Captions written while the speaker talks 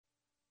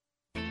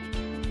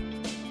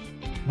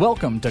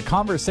Welcome to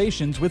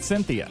Conversations with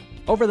Cynthia.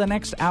 Over the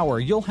next hour,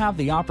 you'll have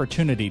the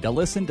opportunity to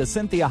listen to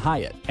Cynthia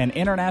Hiett, an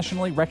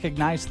internationally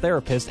recognized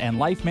therapist and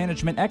life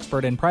management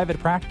expert in private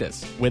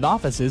practice, with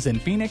offices in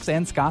Phoenix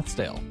and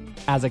Scottsdale.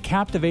 As a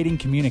captivating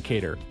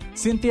communicator,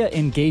 Cynthia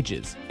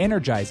engages,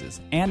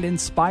 energizes, and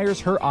inspires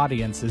her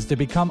audiences to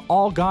become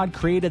all God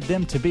created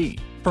them to be.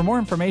 For more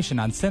information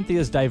on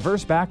Cynthia's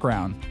diverse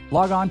background,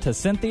 log on to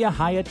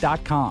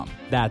CynthiaHiett.com.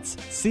 That's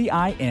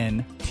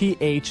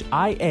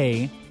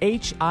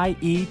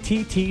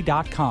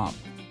CynthiaHiett.com.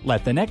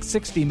 Let the next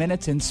 60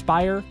 minutes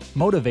inspire,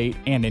 motivate,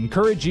 and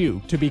encourage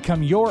you to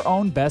become your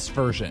own best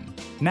version.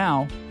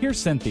 Now, here's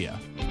Cynthia.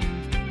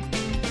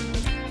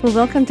 Well,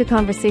 welcome to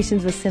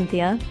Conversations with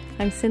Cynthia.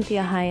 I'm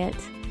Cynthia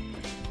Hiett,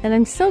 and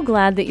I'm so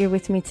glad that you're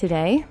with me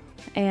today.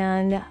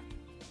 And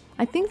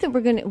I think that we're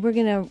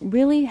gonna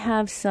really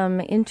have some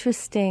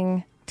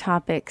interesting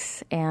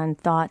topics and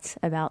thoughts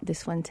about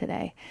this one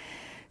today.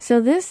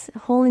 So this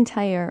whole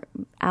entire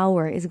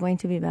hour is going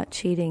to be about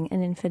cheating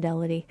and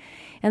infidelity.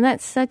 And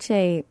that's such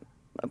a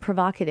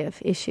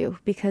provocative issue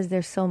because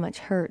there's so much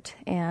hurt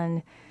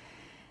and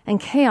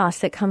chaos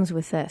that comes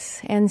with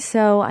this. And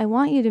so I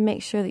want you to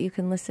make sure that you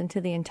can listen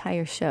to the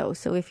entire show.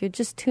 So if you're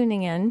just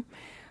tuning in,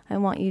 I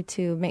want you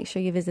to make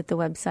sure you visit the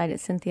website at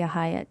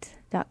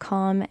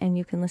CynthiaHiett.com and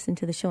you can listen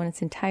to the show in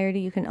its entirety.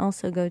 You can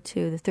also go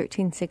to the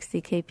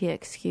 1360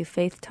 KPXQ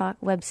Faith Talk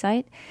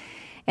website,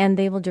 and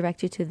they will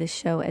direct you to this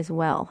show as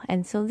well.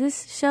 And so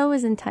this show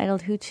is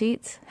entitled, Who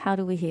Cheats? How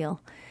Do We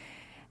Heal?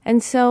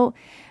 And so,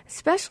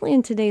 especially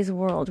in today's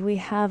world, we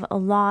have a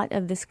lot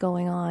of this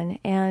going on,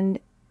 and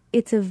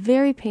it's a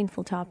very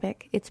painful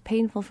topic. It's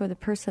painful for the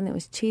person that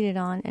was cheated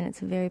on, and it's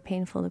very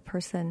painful for the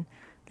person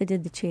that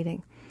did the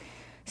cheating.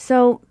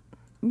 So,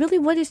 really,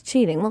 what is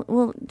cheating?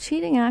 Well,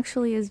 cheating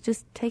actually is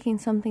just taking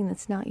something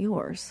that's not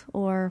yours,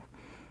 or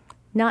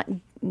not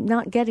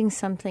getting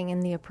something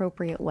in the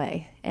appropriate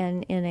way,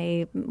 and in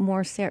a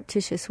more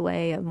surreptitious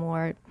way, a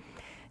more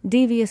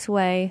devious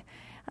way.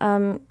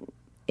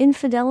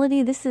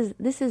 Infidelity, this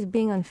is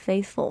being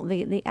unfaithful.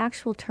 The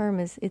actual term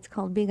it's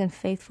called being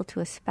unfaithful to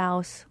a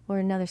spouse or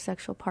another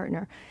sexual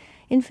partner.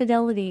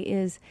 Infidelity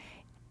is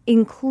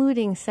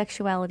including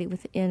sexuality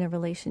within a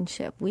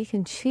relationship. We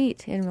can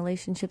cheat in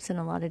relationships in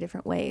a lot of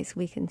different ways.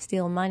 We can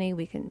steal money,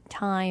 we can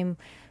time,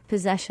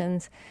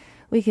 possessions.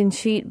 We can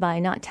cheat by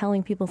not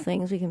telling people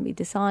things. We can be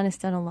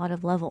dishonest on a lot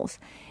of levels.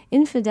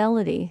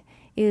 Infidelity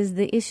is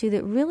the issue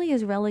that really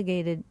is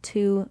relegated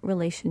to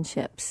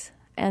relationships.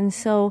 And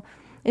so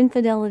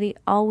infidelity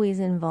always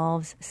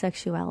involves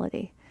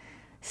sexuality.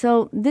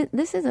 So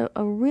this is a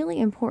really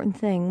important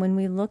thing when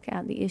we look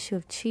at the issue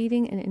of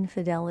cheating and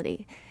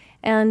infidelity.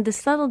 And the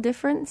subtle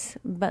difference,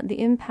 but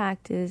the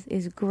impact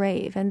is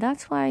grave. And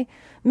that's why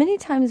many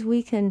times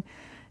we can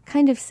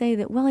kind of say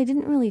that, well, I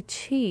didn't really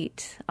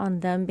cheat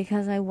on them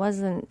because I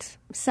wasn't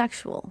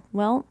sexual.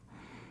 Well,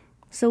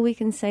 so we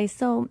can say,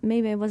 so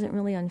maybe I wasn't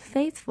really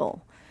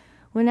unfaithful.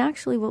 When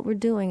actually what we're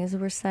doing is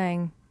we're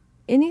saying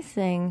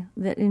anything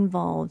that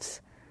involves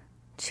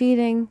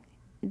cheating,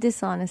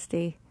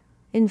 dishonesty,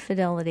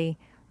 infidelity,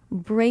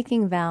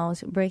 breaking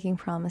vows, breaking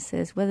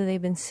promises, whether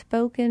they've been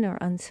spoken or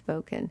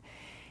unspoken,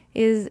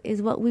 is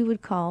what we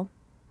would call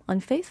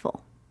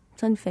unfaithful.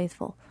 It's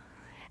unfaithful.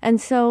 And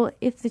so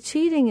if the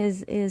cheating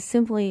is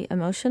simply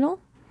emotional,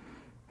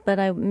 but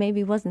I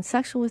maybe wasn't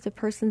sexual with the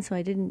person, so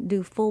I didn't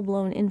do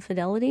full-blown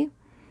infidelity,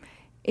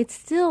 it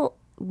still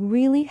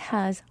really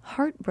has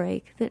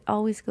heartbreak that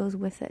always goes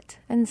with it.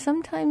 And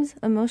sometimes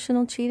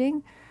emotional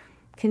cheating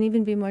can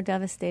even be more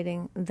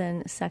devastating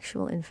than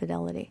sexual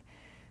infidelity.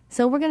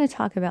 So we're going to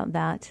talk about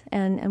that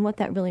and what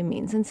that really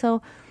means. And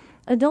so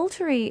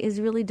adultery is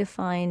really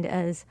defined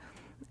as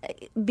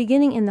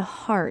beginning in the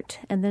heart,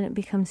 and then it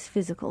becomes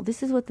physical.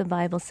 This is what the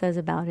Bible says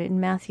about it in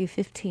Matthew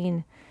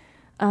 15,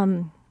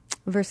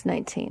 verse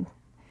 19.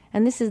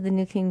 And this is the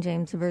New King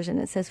James Version.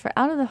 It says, "For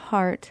out of the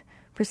heart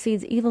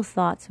proceeds evil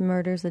thoughts,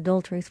 murders,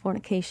 adulteries,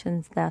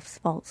 fornications, thefts,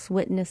 false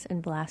witness,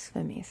 and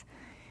blasphemies."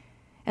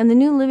 And the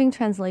New Living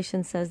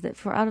Translation says that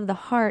for out of the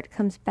heart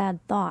comes bad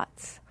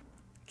thoughts,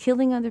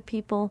 killing other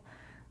people,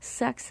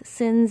 sex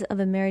sins of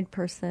a married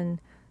person,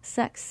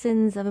 sex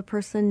sins of a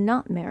person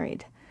not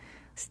married,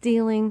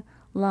 stealing,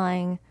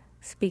 lying,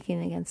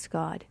 speaking against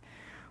God.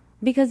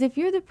 Because if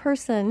you're the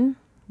person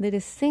that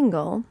is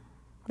single,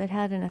 that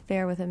had an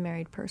affair with a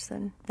married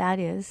person, that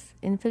is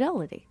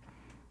infidelity,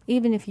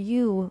 even if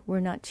you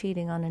were not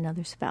cheating on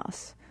another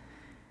spouse.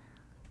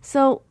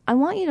 So I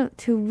want you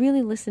to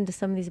really listen to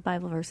some of these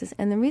Bible verses.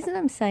 And the reason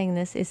I'm saying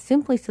this is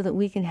simply so that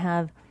we can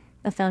have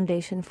a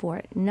foundation for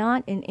it,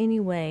 not in any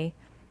way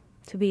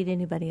to beat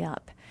anybody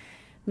up.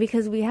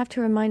 Because we have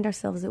to remind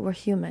ourselves that we're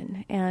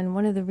human. And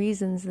one of the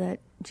reasons that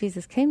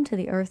Jesus came to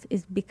the earth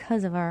is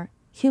because of our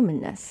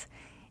humanness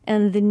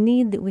and the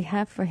need that we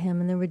have for him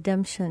and the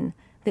redemption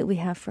that we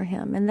have for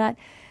him. And that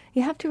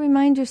you have to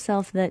remind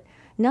yourself that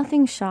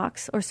nothing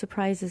shocks or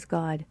surprises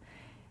God.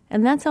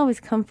 And that's always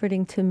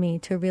comforting to me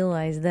to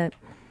realize that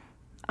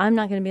I'm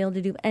not going to be able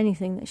to do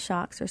anything that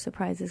shocks or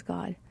surprises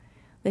God.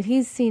 That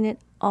he's seen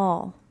it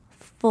all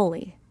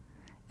fully.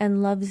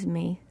 and loves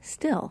me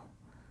still.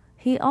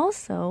 He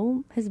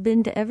also has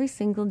been to every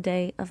single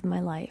day of my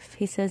life.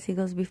 He says he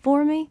goes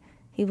before me,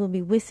 he will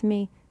be with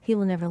me, he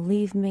will never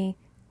leave me,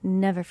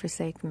 never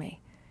forsake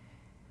me.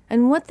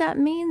 And what that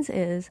means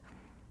is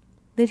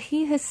that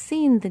he has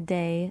seen the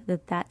day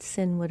that that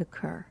sin would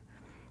occur.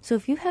 So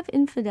if you have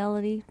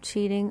infidelity,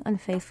 cheating,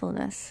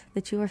 unfaithfulness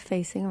that you are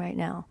facing right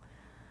now,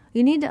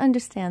 you need to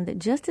understand that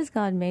just as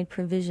God made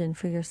provision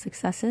for your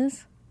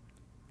successes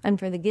and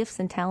for the gifts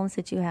and talents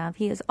that you have,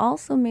 he has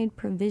also made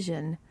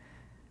provision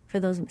for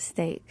those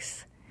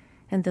mistakes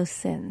and those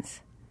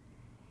sins.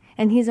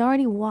 And he's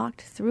already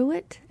walked through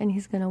it, and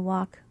he's going to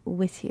walk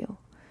with you.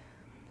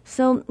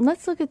 So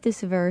let's look at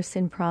this verse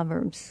in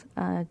Proverbs,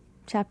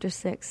 chapter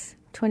 6,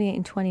 28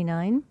 and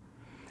 29.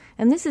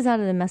 And this is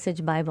out of the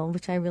Message Bible,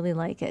 which I really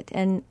like it.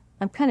 And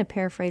I'm kind of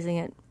paraphrasing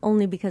it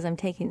only because I'm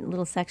taking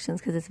little sections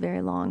because it's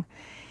very long.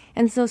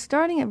 And so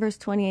starting at verse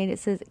 28, it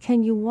says,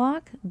 "Can you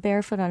walk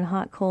barefoot on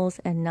hot coals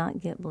and not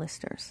get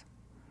blisters?"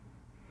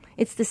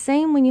 It's the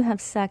same when you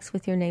have sex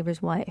with your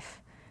neighbor's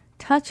wife.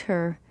 Touch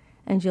her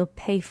and you'll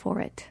pay for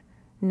it.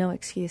 No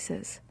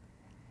excuses.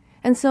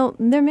 And so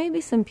there may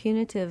be some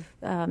punitive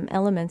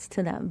elements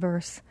to that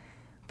verse,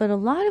 but a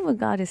lot of what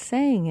God is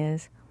saying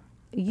is,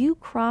 you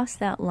cross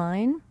that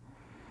line,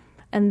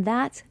 and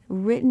that's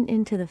written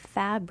into the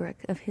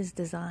fabric of his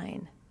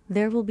design.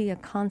 There will be a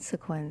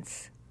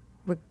consequence,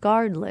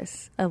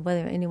 regardless of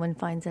whether anyone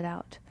finds it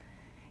out.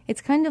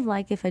 It's kind of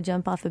like if I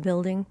jump off a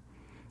building,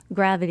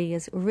 gravity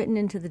is written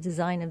into the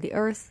design of the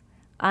earth.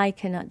 I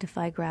cannot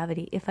defy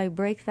gravity. If I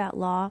break that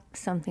law,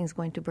 something's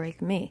going to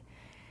break me.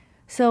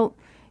 So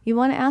you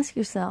want to ask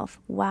yourself,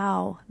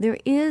 wow, there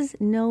is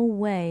no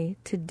way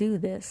to do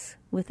this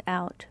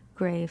without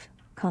grave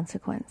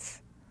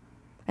consequence.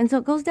 And so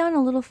it goes down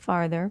a little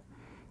farther,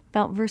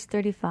 about verse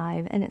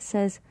 35, and it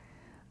says,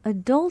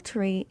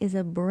 "Adultery is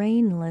a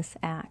brainless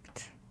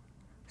act,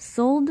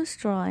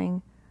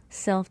 soul-destroying,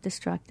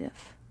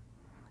 self-destructive.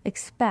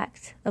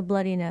 Expect a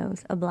bloody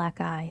nose, a black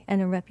eye,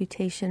 and a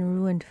reputation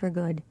ruined for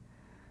good.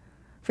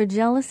 For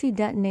jealousy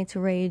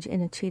detonates rage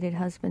in a cheated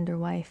husband or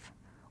wife.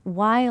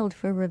 Wild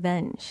for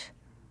revenge,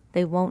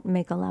 they won't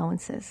make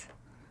allowances.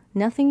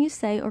 Nothing you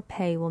say or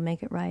pay will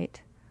make it right.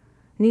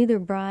 Neither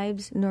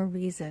bribes nor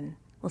reason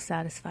will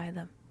satisfy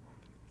them."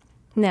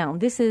 Now,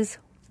 this is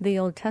the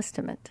Old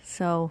Testament,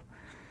 so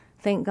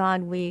thank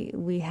God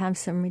we have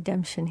some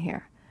redemption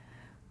here.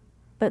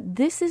 But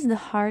this is the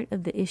heart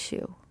of the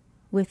issue.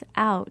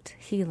 Without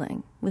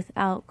healing,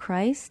 without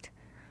Christ,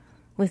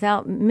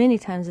 many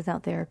times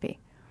without therapy,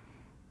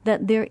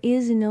 that there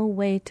is no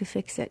way to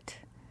fix it.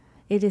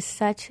 It is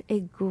such a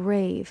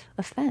grave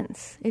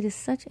offense. It is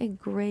such a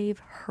grave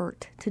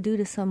hurt to do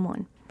to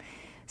someone.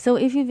 So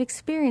if you've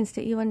experienced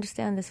it, you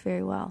understand this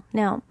very well.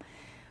 Now,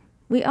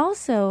 we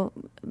also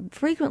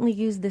frequently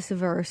use this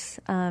verse,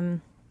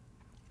 and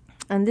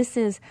this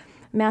is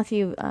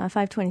Matthew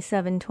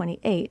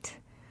 5:27-28,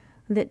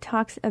 that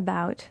talks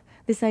about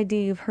this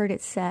idea. You've heard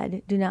it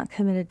said, "Do not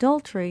commit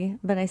adultery,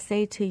 but I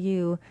say to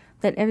you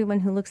that everyone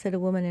who looks at a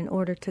woman in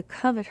order to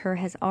covet her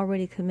has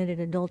already committed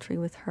adultery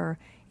with her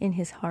in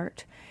his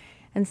heart."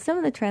 And some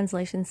of the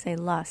translations say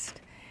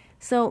lust.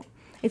 So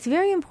it's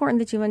very important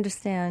that you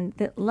understand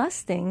that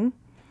lusting,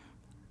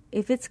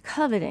 if it's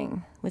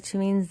coveting, which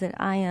means that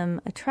I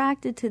am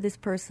attracted to this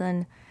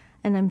person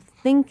and I'm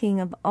thinking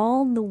of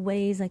all the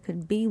ways I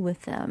could be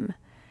with them,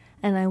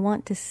 and I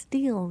want to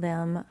steal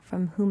them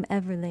from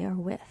whomever they are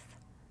with,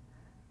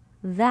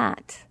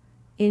 that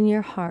in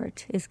your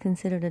heart is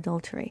considered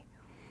adultery.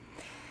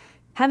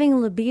 Having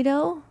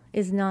libido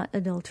is not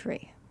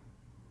adultery.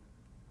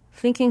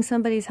 Thinking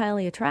somebody's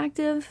highly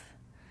attractive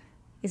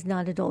is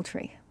not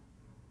adultery.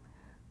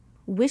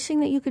 Wishing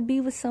that you could be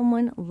with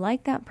someone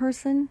like that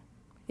person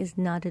is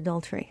not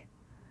adultery.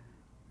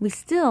 We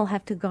still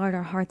have to guard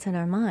our hearts and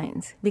our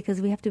minds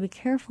because we have to be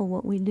careful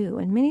what we do.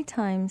 And many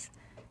times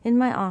in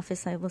my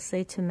office, I will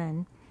say to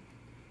men,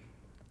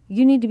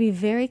 you need to be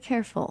very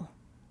careful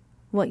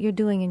what you're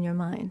doing in your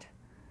mind.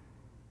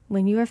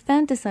 When you are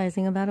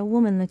fantasizing about a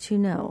woman that you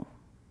know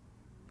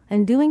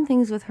and doing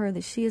things with her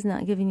that she is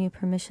not giving you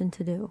permission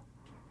to do,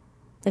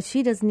 that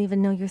she doesn't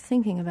even know you're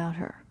thinking about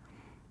her,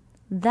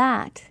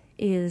 that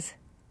is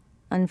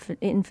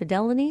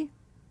infidelity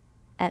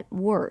at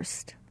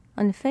worst,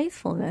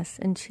 unfaithfulness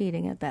and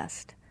cheating at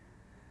best.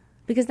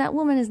 Because that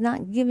woman is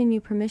not giving you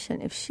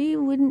permission. If she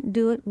wouldn't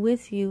do it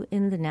with you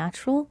in the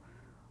natural,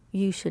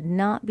 you should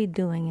not be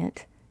doing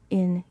it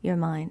in your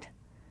mind.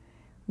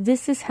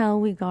 This is how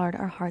we guard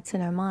our hearts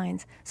and our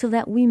minds so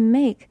that we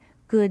make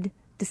good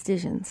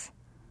decisions.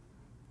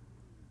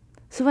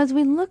 So as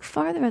we look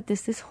farther at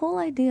this whole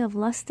idea of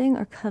lusting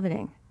or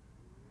coveting,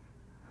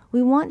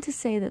 we want to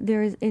say that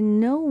there is in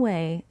no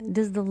way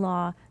does the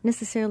law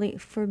necessarily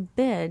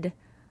forbid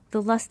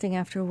the lusting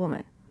after a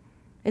woman.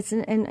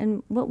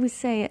 And what we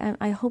say,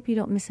 I hope you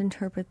don't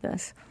misinterpret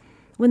this.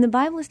 When the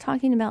Bible is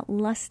talking about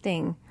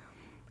lusting,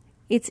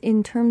 it's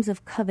in terms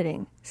of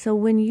coveting. So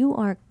when you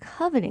are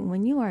coveting,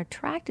 when you are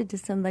attracted to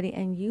somebody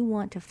and you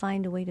want to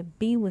find a way to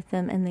be with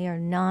them and they are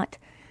not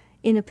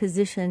in a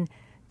position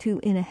to,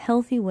 in a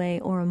healthy way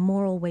or a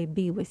moral way,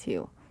 be with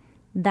you.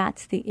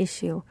 That's the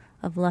issue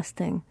of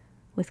lusting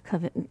with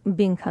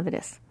being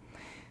covetous.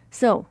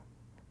 So,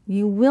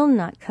 you will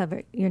not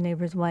covet your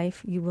neighbor's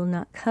wife. You will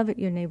not covet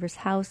your neighbor's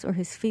house or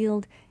his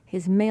field,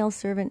 his male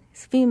servant,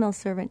 his female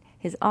servant,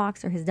 his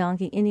ox or his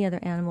donkey, any other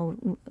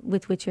animal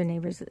with which your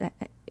neighbor's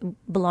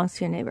belongs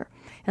to your neighbor.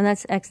 And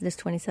that's Exodus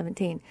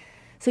 20:17.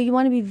 So you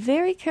want to be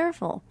very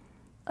careful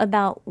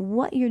about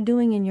what you're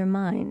doing in your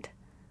mind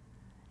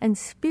and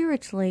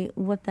spiritually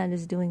what that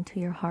is doing to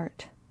your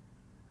heart.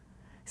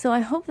 So I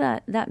hope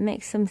that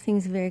makes some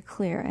things very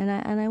clear.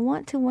 And I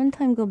want to one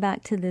time go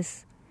back to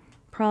this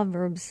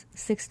Proverbs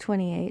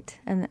 6:28,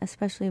 and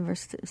especially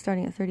verse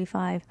starting at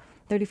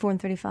 34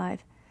 and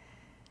 35.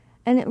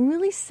 And it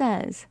really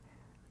says,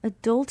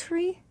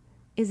 adultery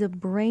is a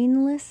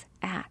brainless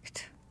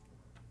act,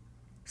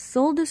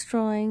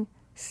 soul-destroying,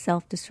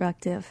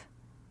 self-destructive.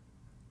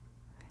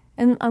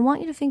 And I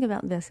want you to think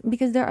about this,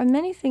 because there are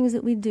many things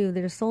that we do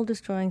that are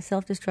soul-destroying,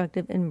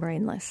 self-destructive, and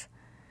brainless.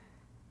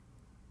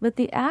 But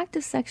the act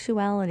of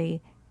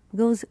sexuality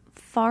goes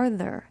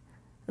farther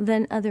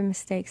than other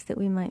mistakes that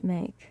we might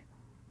make,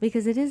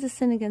 because it is a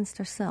sin against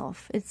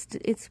ourself.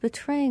 It's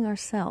betraying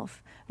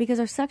ourself, because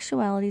our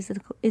sexuality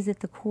is at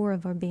the core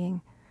of our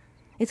being.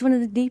 It's one of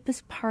the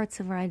deepest parts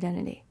of our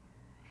identity,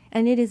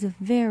 and it is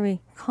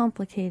very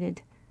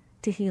complicated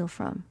to heal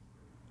from.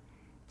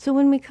 So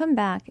when we come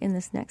back in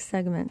this next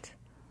segment,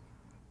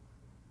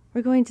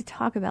 we're going to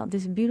talk about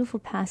this beautiful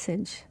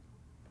passage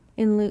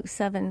in Luke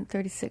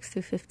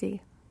 7:36-50,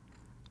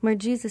 where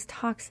Jesus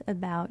talks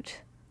about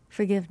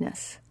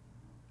forgiveness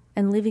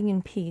and living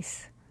in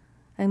peace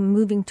and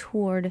moving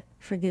toward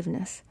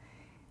forgiveness.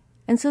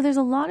 And so there's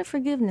a lot of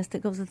forgiveness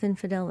that goes with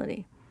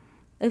infidelity.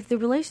 If the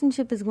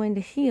relationship is going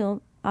to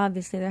heal,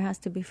 obviously there has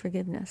to be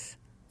forgiveness.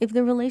 If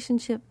the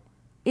relationship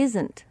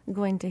isn't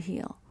going to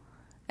heal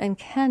and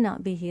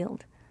cannot be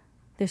healed,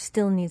 there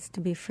still needs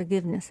to be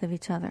forgiveness of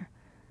each other.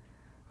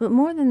 But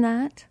more than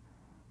that,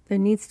 there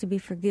needs to be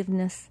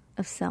forgiveness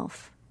of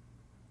self.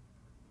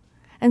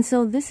 And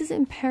so this is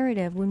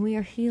imperative when we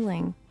are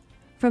healing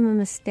from a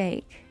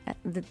mistake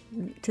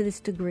to this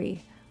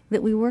degree,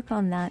 that we work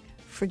on that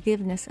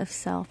forgiveness of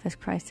self as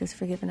Christ has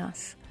forgiven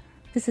us.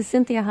 This is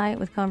Cynthia Hiett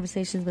with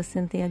Conversations with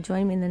Cynthia.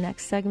 Join me in the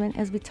next segment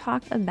as we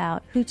talk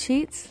about who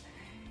cheats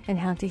and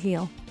how to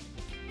heal.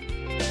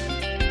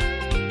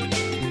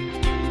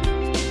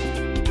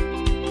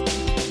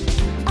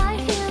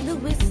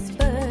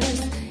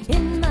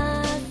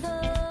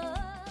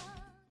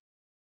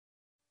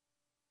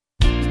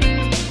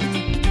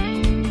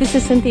 This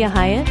is Cynthia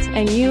Hiett,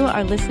 and you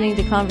are listening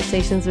to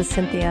Conversations with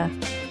Cynthia.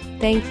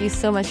 Thank you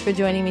so much for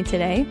joining me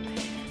today.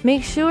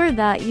 Make sure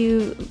that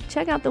you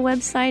check out the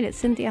website at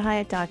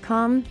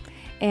cynthiahiett.com,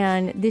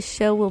 and this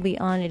show will be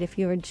on it. If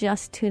you are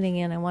just tuning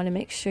in, I want to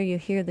make sure you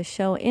hear the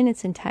show in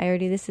its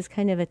entirety. This is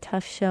kind of a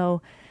tough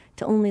show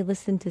to only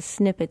listen to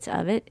snippets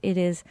of it. It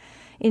is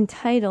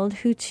entitled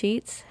Who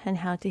Cheats and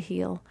How to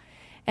Heal.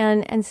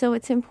 And so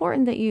it's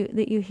important that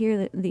you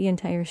hear the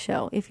entire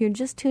show. If you're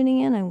just tuning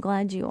in, I'm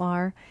glad you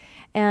are.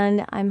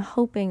 And I'm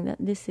hoping that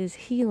this is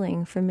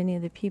healing for many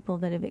of the people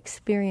that have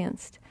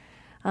experienced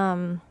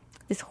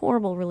this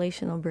horrible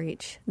relational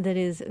breach that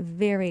is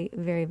very,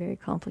 very, very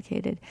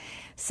complicated.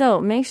 So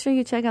make sure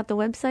you check out the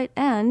website,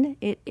 and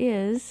it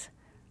is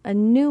a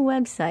new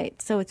website.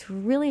 So it's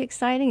really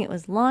exciting. It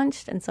was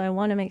launched, and so I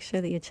want to make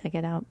sure that you check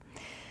it out.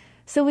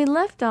 So we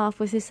left off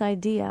with this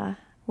idea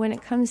when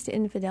it comes to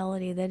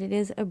infidelity that it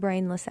is a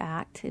brainless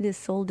act. It is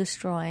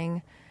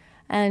soul-destroying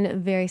and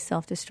very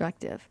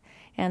self-destructive.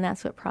 And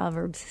that's what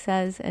Proverbs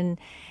says. And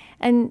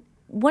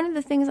one of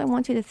the things I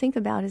want you to think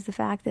about is the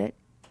fact that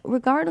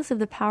regardless of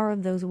the power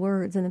of those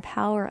words and the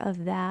power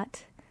of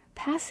that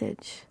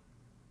passage,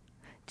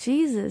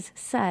 Jesus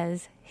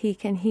says he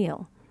can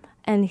heal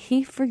and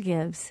he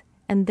forgives,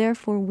 and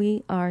therefore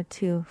we are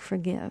to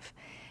forgive.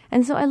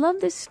 And so I love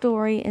this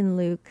story in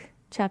Luke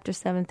chapter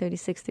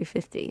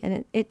 7:36-50.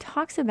 And it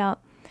talks about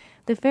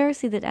the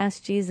Pharisee that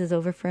asked Jesus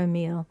over for a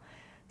meal.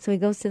 So he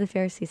goes to the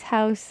Pharisee's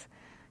house.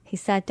 He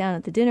sat down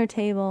at the dinner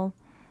table,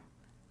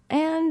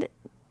 and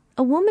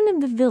a woman of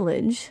the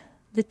village,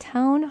 the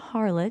town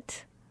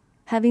harlot,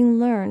 having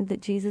learned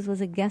that Jesus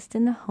was a guest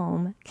in the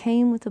home,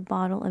 came with a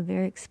bottle of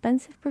very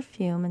expensive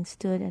perfume and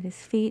stood at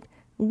his feet,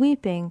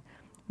 weeping,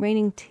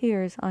 raining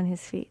tears on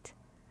his feet.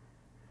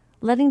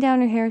 Letting down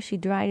her hair, she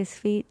dried his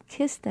feet,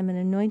 kissed them, and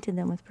anointed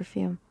them with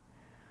perfume.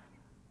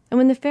 And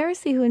when the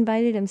Pharisee who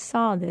invited him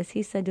saw this,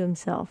 he said to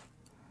himself,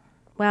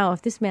 "Wow,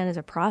 if this man is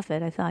a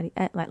prophet, I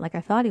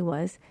thought he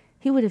was,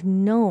 he would have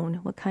known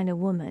what kind of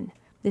woman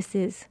this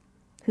is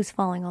who's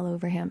falling all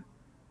over him."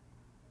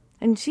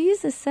 And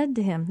Jesus said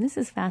to him, this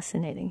is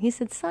fascinating. He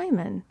said,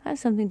 "Simon, I have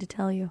something to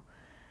tell you."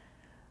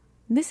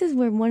 This is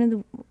where one of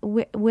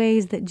the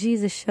ways that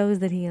Jesus shows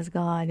that he is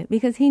God,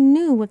 because he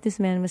knew what this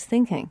man was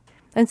thinking.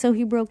 And so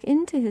he broke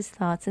into his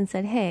thoughts and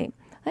said, "Hey,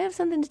 I have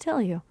something to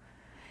tell you."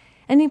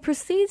 And he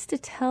proceeds to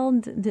tell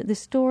the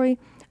story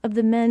of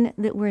the men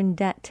that were in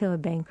debt to a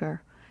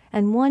banker.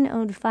 And one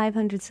owed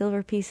 500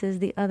 silver pieces,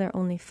 the other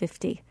only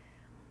 50.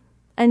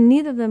 And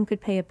neither of them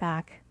could pay it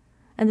back.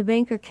 And the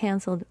banker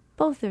canceled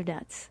both their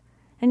debts.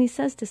 And he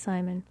says to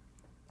Simon,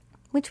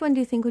 which one do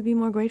you think would be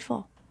more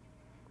grateful?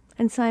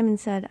 And Simon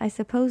said, I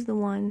suppose the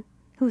one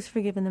who was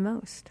forgiven the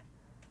most.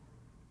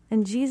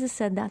 And Jesus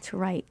said, that's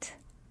right.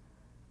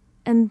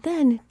 And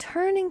then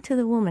turning to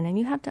the woman, and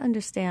you have to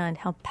understand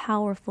how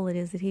powerful it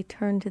is that he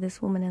turned to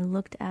this woman and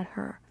looked at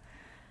her.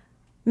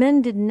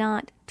 Men did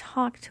not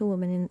talk to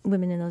women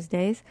in those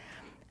days,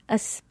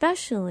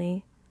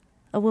 especially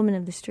a woman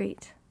of the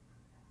street.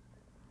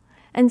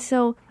 And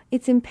so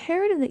it's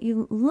imperative that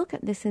you look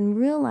at this and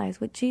realize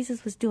what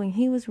Jesus was doing.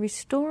 He was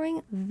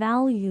restoring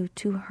value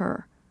to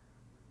her.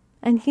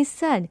 And he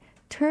said,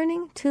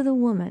 turning to the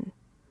woman,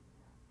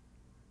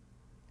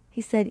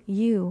 he said,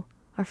 you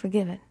are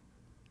forgiven.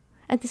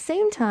 At the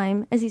same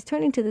time, as he's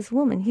turning to this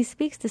woman, he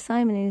speaks to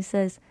Simon and he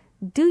says,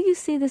 do you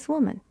see this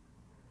woman?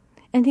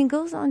 And he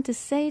goes on to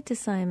say to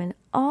Simon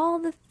all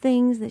the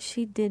things that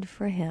she did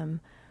for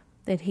him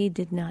that he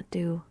did not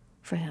do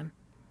for him.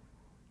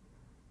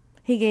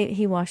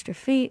 He washed her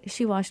feet,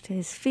 she washed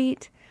his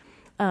feet,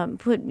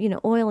 put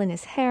oil in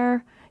his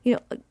hair,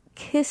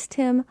 kissed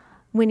him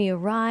when he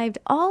arrived,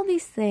 all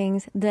these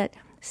things that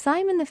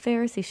Simon the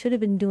Pharisee should have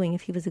been doing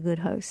if he was a good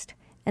host.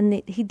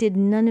 And he did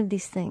none of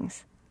these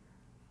things.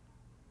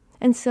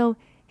 And so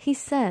he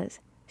says,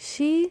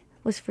 she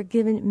was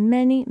forgiven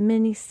many,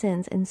 many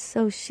sins, and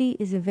so she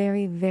is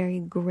very, very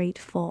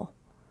grateful.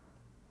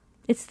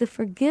 It's the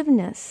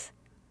forgiveness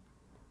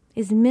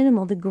is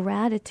minimal, the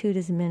gratitude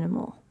is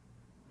minimal.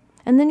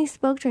 And then he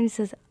spoke to her and he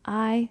says,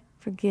 I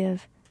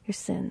forgive your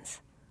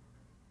sins.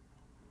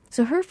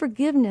 So her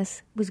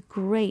forgiveness was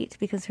great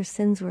because her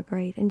sins were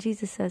great. And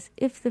Jesus says,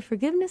 if the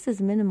forgiveness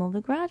is minimal, the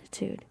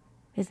gratitude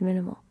is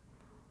minimal.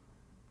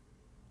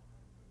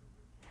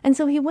 And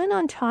so he went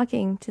on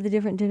talking to the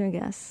different dinner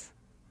guests.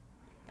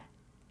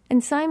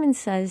 And Simon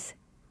says,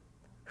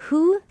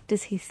 who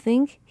does he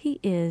think he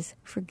is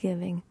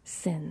forgiving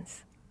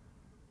sins?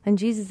 And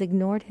Jesus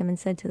ignored him and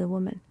said to the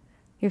woman,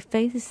 your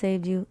faith has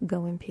saved you,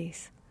 go in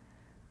peace.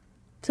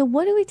 So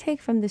what do we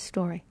take from this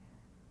story?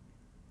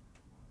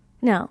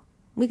 Now,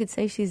 we could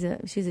say she's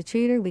a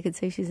cheater. We could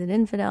say she's an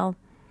infidel,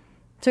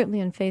 certainly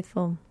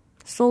unfaithful,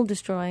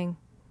 soul-destroying,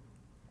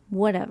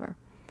 whatever.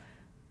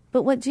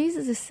 But what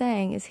Jesus is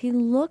saying is he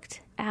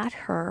looked at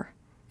her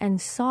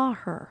and saw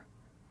her.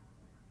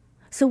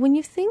 So when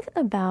you think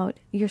about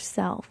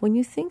yourself, when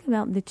you think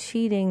about the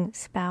cheating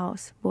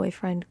spouse,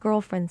 boyfriend,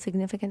 girlfriend,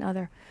 significant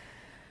other,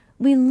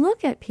 we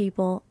look at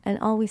people and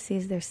all we see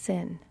is their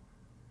sin.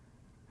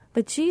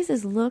 But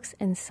Jesus looks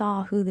and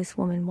saw who this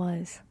woman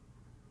was.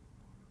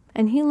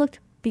 And he looked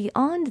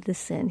beyond the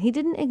sin. He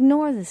didn't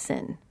ignore the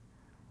sin.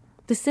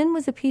 The sin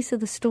was a piece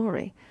of the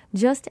story,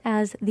 just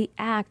as the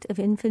act of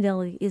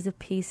infidelity is a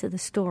piece of the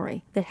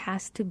story that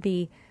has to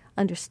be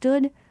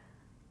understood,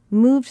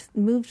 moved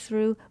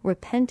through,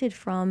 repented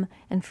from,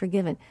 and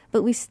forgiven.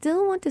 But we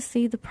still want to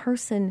see the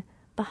person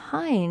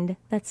behind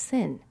that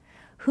sin.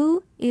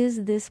 Who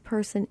is this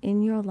person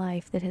in your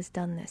life that has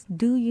done this?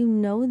 Do you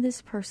know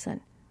this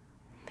person?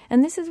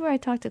 And this is where I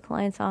talk to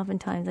clients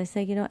oftentimes. I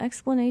say,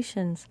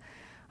 explanations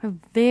are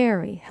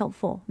very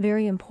helpful,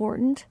 very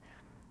important,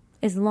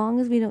 as long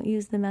as we don't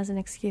use them as an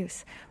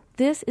excuse.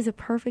 This is a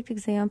perfect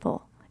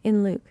example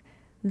in Luke.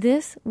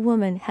 This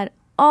woman had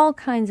all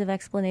kinds of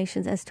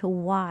explanations as to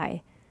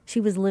why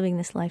she was living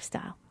this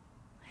lifestyle.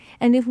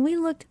 And if we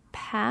looked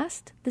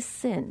past the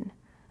sin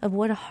of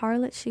what a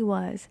harlot she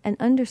was and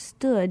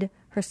understood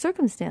her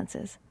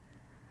circumstances,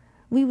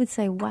 we would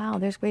say, wow,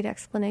 there's great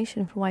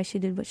explanation for why she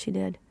did what she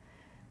did.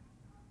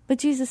 But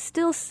Jesus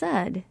still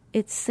said,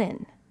 it's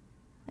sin,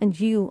 and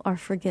you are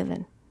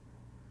forgiven.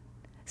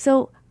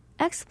 So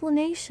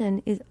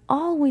explanation is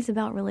always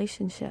about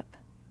relationship,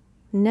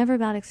 never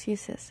about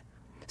excuses.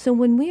 So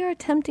when we are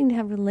attempting to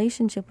have a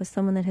relationship with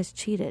someone that has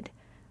cheated,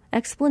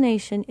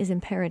 explanation is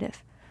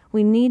imperative.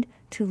 We need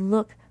to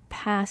look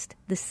past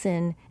the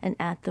sin and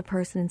at the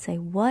person and say,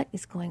 what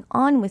is going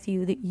on with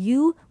you that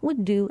you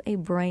would do a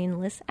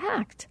brainless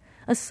act,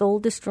 a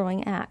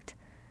soul-destroying act?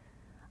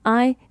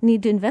 I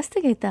need to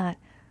investigate that.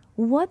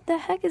 What the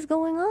heck is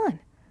going on?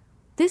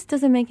 This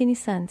doesn't make any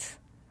sense.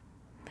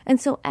 And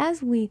so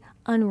as we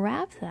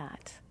unwrap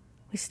that,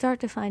 we start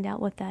to find out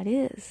what that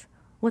is,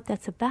 what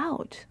that's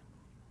about.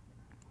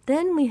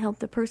 Then we help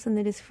the person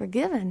that is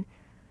forgiven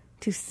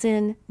to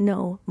sin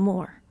no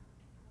more.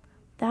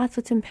 That's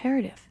what's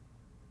imperative.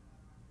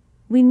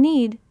 We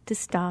need to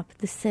stop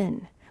the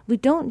sin. We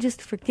don't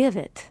just forgive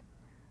it.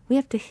 We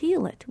have to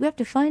heal it. We have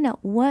to find out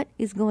what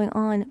is going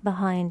on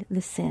behind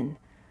the sin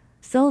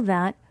so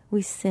that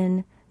we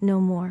sin no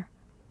more.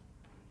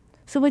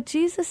 So what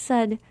Jesus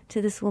said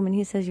to this woman,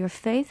 he says, your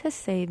faith has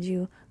saved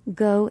you,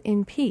 go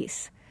in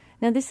peace.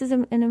 Now this is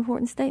an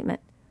important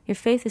statement. Your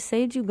faith has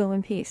saved you, go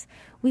in peace.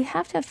 We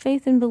have to have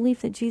faith and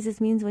belief that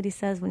Jesus means what he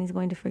says when he's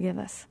going to forgive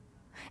us.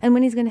 And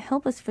when he's going to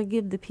help us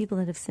forgive the people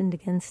that have sinned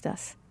against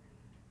us.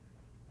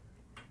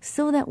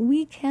 So that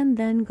we can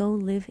then go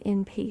live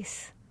in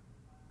peace.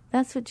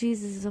 That's what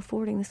Jesus is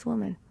affording this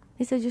woman.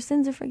 He says, your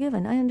sins are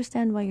forgiven. I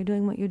understand why you're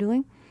doing what you're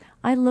doing.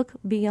 I look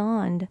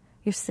beyond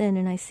your sin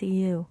and I see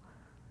you.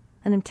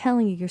 And I'm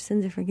telling you, your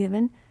sins are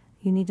forgiven.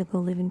 You need to go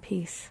live in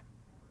peace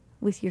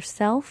with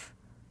yourself,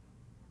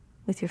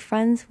 with your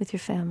friends, with your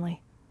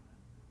family.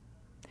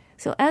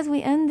 So as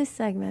we end this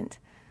segment,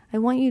 I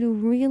want you to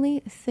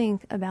really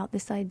think about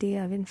this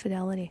idea of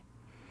infidelity.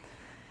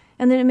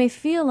 And that it may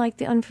feel like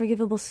the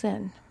unforgivable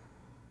sin.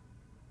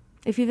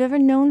 If you've ever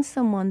known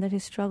someone that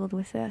has struggled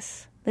with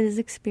this, that has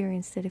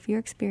experienced it, if you're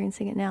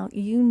experiencing it now,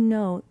 you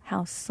know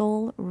how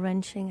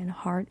soul-wrenching and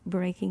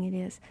heartbreaking it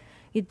is.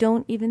 You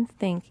don't even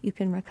think you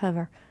can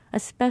recover,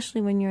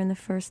 especially when you're in the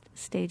first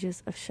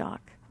stages of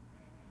shock.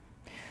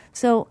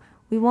 So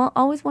we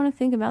always want to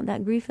think about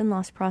that grief and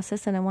loss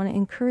process, and I want to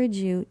encourage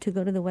you to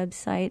go to the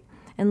website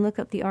and look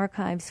up the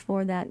archives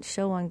for that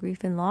show on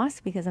grief and loss,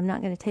 because I'm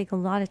not going to take a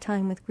lot of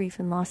time with grief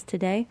and loss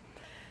today.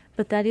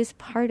 But that is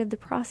part of the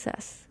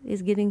process,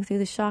 is getting through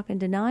the shock and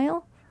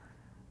denial,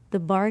 the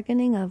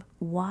bargaining of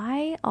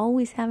why,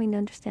 always having to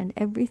understand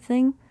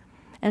everything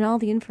and all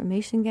the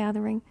information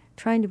gathering,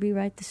 trying to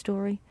rewrite the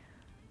story,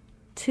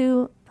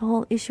 to the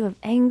whole issue of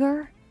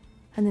anger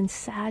and then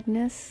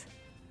sadness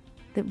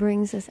that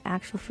brings us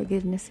actual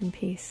forgiveness and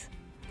peace.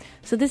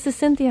 So this is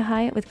Cinthia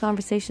Hiett with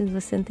Conversations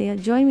with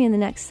Cinthia. Join me in the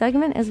next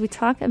segment as we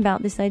talk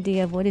about this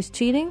idea of what is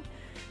cheating,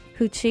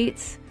 who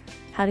cheats,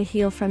 how to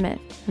heal from it.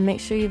 And make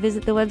sure you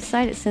visit the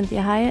website at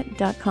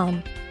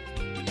CinthiaHiett.com.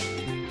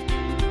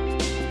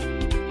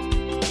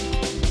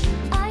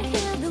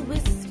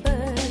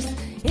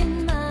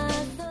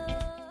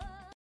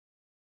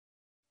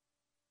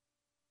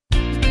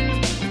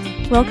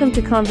 Welcome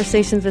to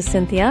Conversations with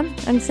Cinthia.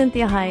 I'm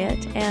Cinthia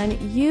Hiett, and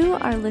you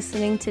are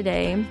listening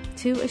today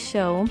to a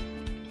show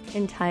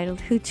entitled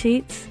Who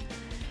Cheats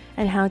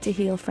and How to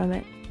Heal from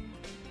It.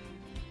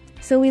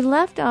 So we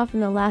left off in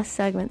the last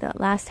segment, that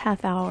last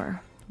half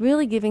hour,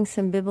 really giving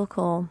some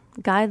biblical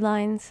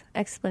guidelines,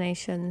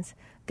 explanations,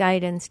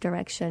 guidance,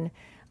 direction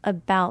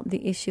about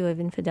the issue of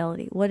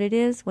infidelity, what it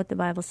is, what the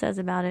Bible says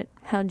about it,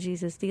 how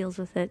Jesus deals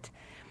with it,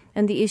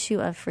 and the issue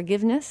of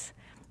forgiveness,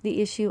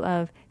 the issue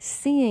of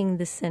seeing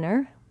the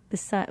sinner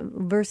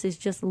versus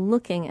just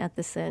looking at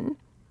the sin,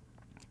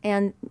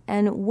 and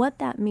what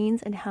that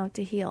means and how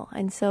to heal.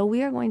 And so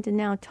we are going to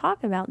now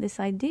talk about this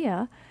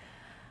idea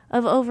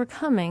of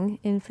overcoming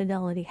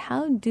infidelity.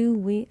 How do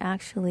we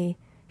actually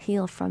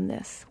heal from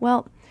this?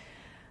 Well,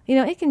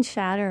 it can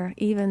shatter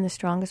even the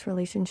strongest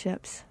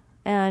relationships,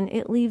 and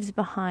it leaves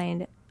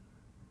behind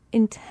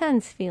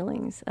intense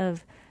feelings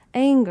of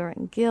anger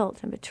and guilt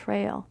and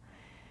betrayal.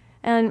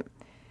 And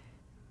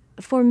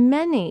for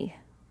many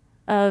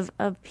of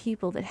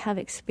people that have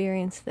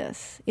experienced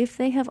this, if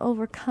they have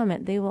overcome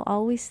it, they will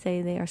always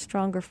say they are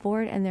stronger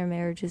for it and their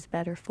marriage is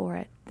better for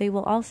it. They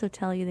will also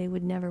tell you they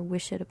would never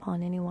wish it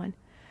upon anyone.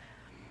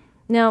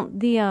 Now,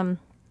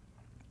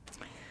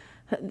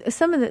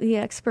 some of the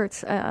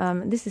experts,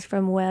 this is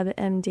from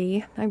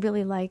WebMD. I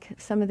really like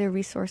some of their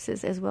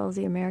resources, as well as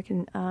the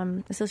American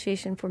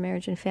Association for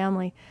Marriage and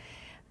Family.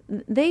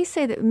 They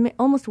say that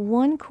almost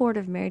 1/4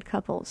 of married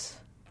couples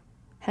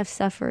have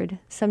suffered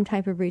some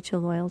type of breach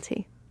of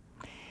loyalty.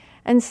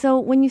 And so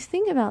when you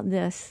think about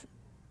this,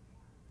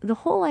 the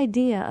whole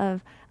idea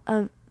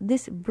of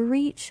this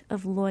breach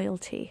of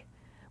loyalty,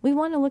 we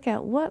want to look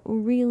at what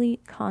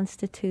really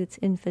constitutes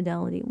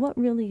infidelity, what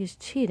really is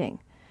cheating.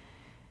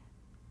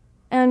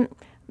 And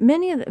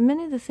many of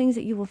the things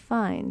that you will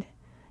find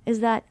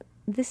is that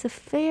this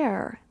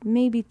affair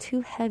may be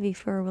too heavy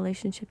for a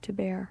relationship to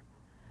bear.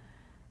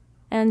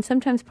 And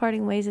sometimes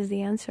parting ways is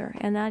the answer,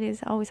 and that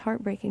is always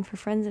heartbreaking for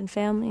friends and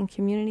family and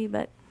community,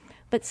 but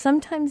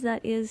sometimes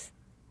that is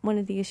one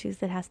of the issues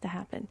that has to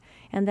happen,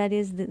 and that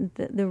is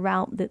the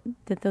route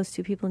that those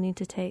two people need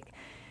to take.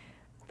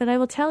 But I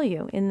will tell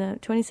you, in the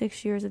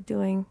 26 years of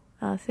doing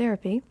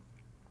therapy,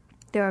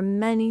 there are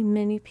many,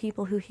 many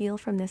people who heal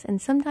from this,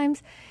 and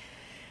sometimes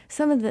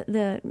some of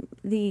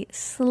the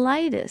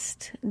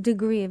slightest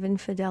degree of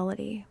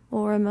infidelity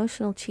or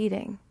emotional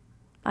cheating,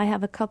 I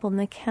have a couple and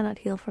they cannot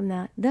heal from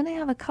that. Then I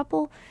have a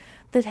couple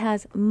that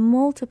has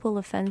multiple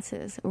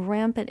offenses,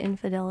 rampant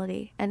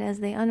infidelity, and as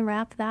they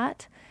unwrap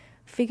that,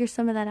 figure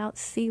some of that out,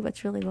 see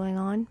what's really going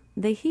on,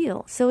 they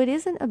heal. So it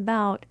isn't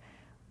about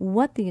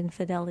what the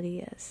infidelity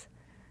is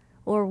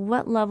or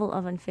what level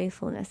of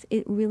unfaithfulness.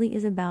 It really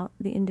is about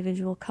the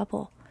individual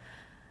couple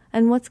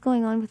and what's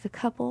going on with the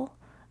couple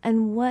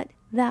and what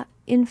that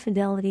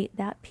infidelity,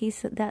 that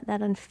piece, that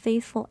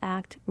unfaithful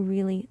act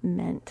really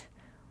meant.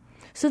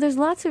 So there's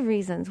lots of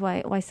reasons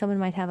why someone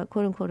might have a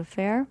quote-unquote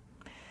affair.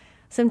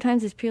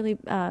 Sometimes it's purely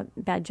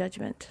bad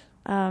judgment.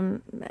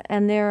 And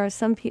there are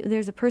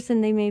there's a person,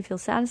 they may feel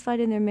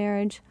satisfied in their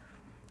marriage.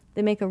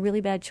 They make a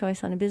really bad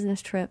choice on a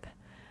business trip.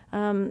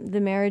 The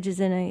marriage is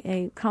in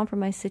a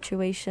compromised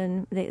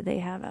situation. They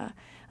have a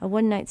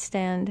one-night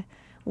stand,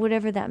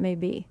 whatever that may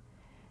be.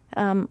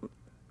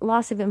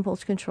 Loss of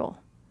impulse control.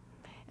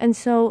 And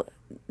so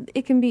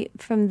it can be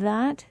from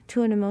that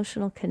to an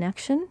emotional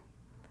connection.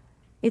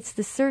 It's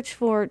the search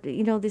for,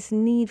 this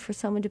need for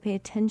someone to pay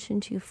attention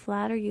to you,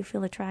 flatter you,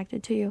 feel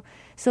attracted to you.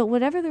 So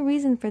whatever the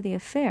reason for the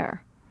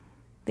affair,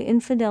 the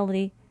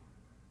infidelity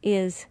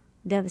is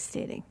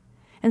devastating.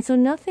 And so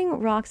nothing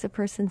rocks a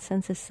person's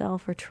sense of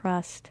self or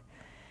trust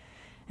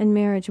and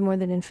marriage more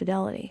than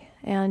infidelity.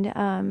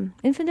 And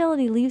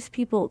infidelity leaves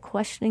people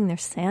questioning their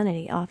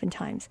sanity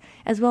oftentimes,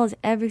 as well as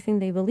everything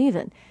they believe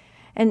in.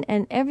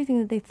 And everything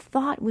that they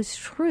thought was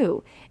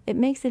true. It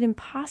makes it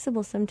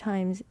impossible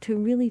sometimes to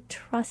really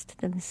trust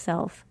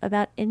themselves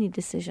about any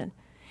decision.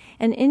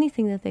 And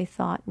anything that they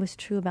thought was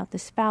true about the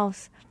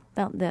spouse,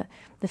 about the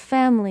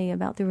family,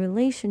 about the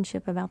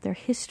relationship, about their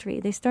history,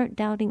 they start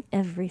doubting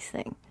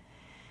everything.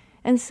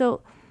 And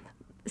so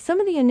some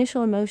of the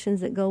initial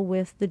emotions that go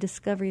with the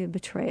discovery of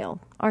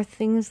betrayal are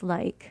things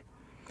like,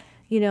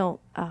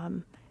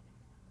 different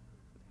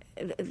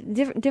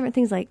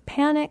things like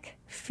panic,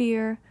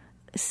 fear,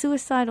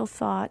 suicidal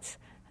thoughts,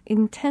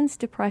 intense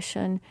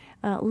depression,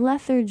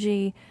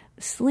 lethargy,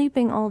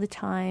 sleeping all the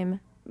time.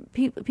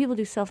 People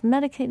do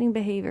self-medicating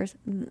behaviors,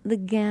 the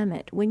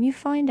gamut. When you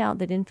find out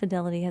that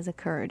infidelity has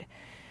occurred,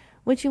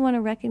 what you want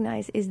to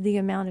recognize is the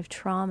amount of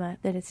trauma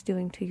that it's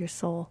doing to your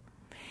soul.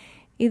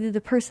 Either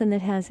the person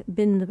that has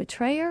been the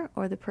betrayer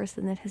or the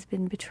person that has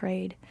been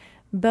betrayed.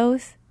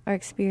 Both are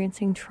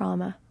experiencing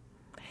trauma.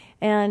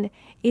 And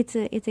it's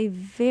a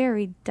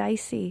very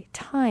dicey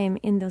time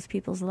in those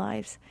people's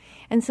lives.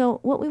 And so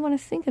what we want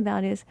to think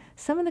about is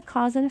some of the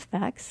cause and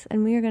effects,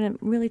 and we are going to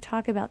really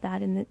talk about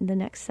that in the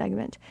next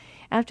segment.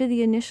 After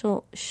the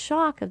initial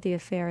shock of the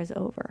affair is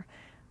over,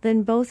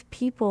 then both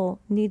people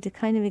need to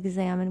kind of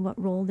examine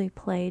what role they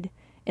played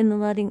in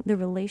letting the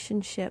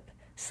relationship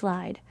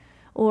slide.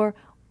 Or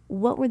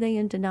what were they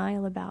in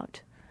denial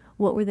about?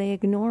 What were they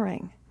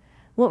ignoring?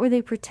 What were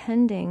they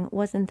pretending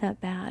wasn't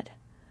that bad?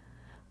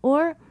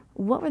 Or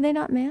what were they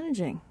not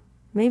managing?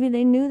 Maybe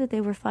they knew that they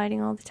were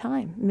fighting all the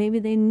time. Maybe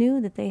they knew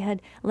that they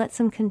had let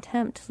some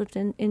contempt slip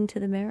into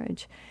the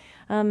marriage.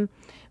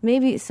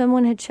 Maybe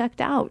someone had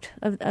checked out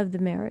of the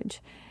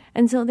marriage.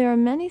 And so there are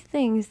many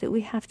things that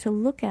we have to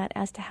look at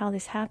as to how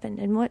this happened.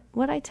 And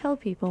what I tell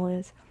people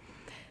is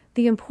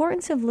the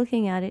importance of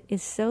looking at it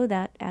is so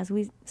that, as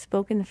we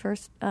spoke in the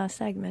first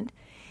segment,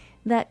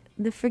 that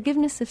the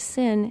forgiveness of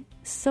sin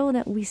so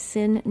that we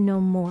sin no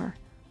more.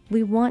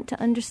 We want to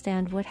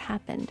understand what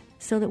happened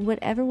so that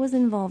whatever was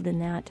involved in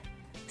that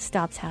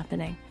stops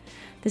happening.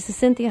 This is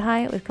Cynthia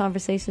Hiett with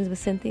Conversations with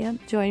Cynthia.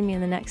 Join me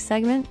in the next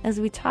segment as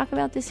we talk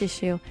about this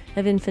issue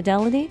of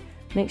infidelity.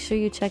 Make sure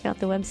you check out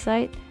the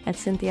website at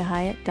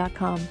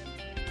CynthiaHiett.com.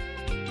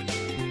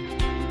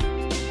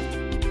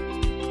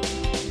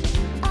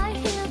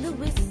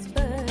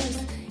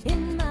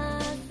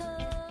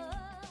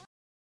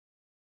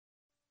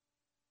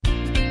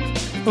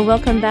 Well,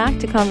 welcome back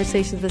to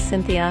Conversations with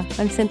Cynthia.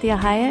 I'm Cynthia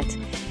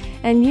Hiett,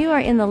 and you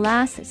are in the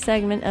last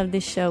segment of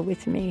this show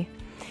with me.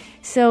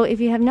 So if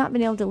you have not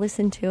been able to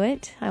listen to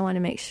it, I want to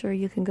make sure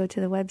you can go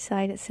to the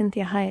website at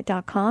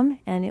CynthiaHiett.com,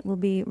 and it will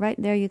be right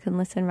there. You can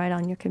listen right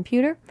on your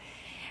computer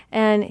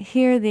and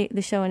hear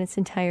the show in its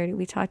entirety.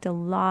 We talked a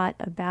lot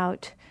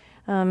about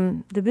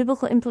the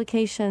biblical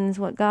implications,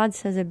 what God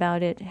says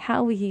about it,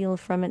 how we heal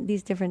from it,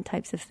 these different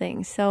types of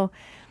things. So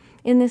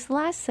in this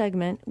last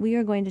segment, we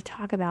are going to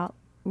talk about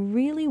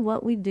really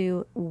what we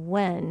do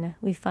when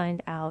we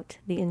find out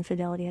the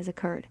infidelity has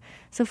occurred.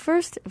 So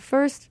first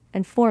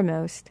and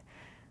foremost,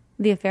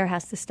 the affair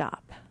has to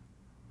stop.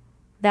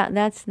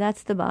 That's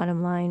the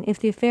bottom line. If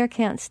the affair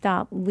can't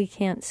stop, we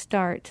can't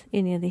start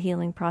any of the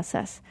healing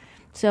process.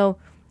 So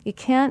you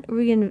can't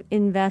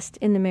reinvest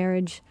in the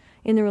marriage,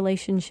 in the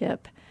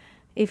relationship,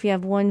 if you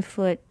have one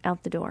foot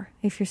out the door.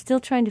 If you're still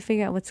trying to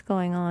figure out what's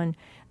going on,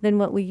 then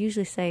what we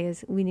usually say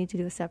is we need to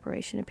do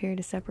a period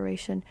of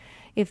separation,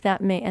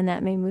 that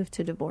may move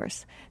to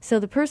divorce. So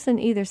the person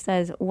either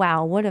says,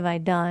 wow, what have I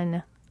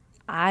done?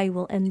 I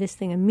will end this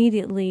thing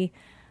immediately.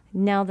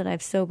 Now that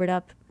I've sobered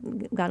up,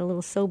 got a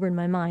little sober in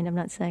my mind. I'm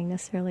not saying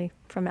necessarily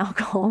from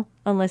alcohol,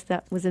 unless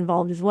that was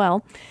involved as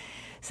well.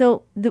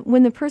 So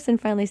when the person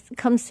finally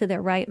comes to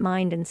their right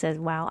mind and says,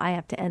 wow, I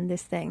have to end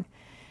this thing,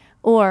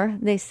 or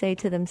they say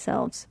to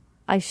themselves,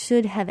 I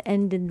should have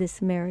ended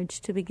this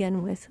marriage to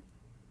begin with,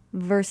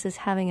 versus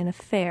having an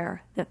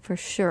affair that for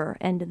sure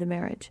ended the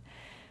marriage.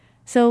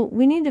 So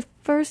we need to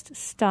first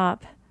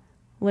stop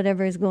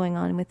whatever is going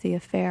on with the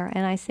affair.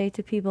 And I say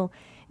to people,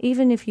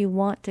 even if you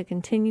want to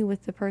continue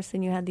with the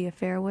person you had the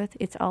affair with,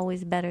 it's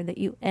always better that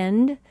you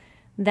end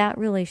that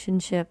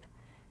relationship,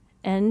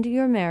 end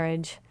your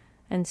marriage,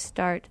 and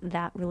start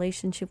that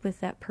relationship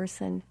with that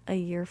person a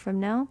year from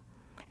now,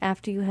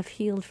 after you have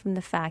healed from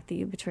the fact that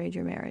you betrayed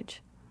your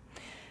marriage.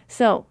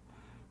 So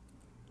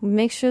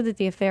make sure that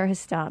the affair has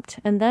stopped.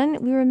 And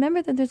then we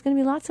remember that there's going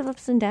to be lots of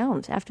ups and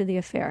downs after the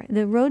affair.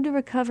 The road to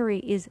recovery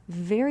is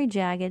very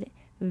jagged,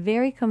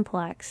 very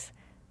complex,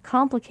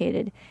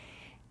 complicated.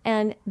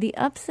 And the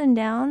ups and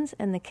downs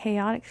and the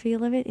chaotic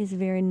feel of it is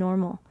very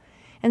normal.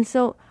 And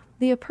so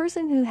the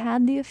person who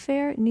had the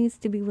affair needs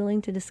to be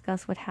willing to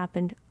discuss what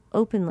happened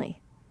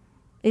openly,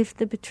 if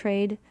the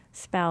betrayed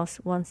spouse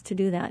wants to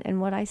do that. And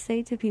what I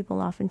say to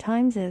people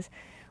oftentimes is,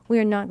 we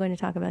are not going to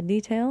talk about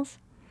details.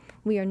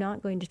 We are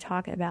not going to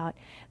talk about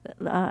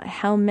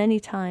how many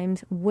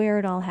times, where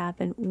it all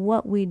happened,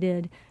 what we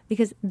did,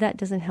 because that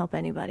doesn't help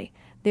anybody.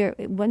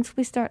 Once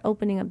we start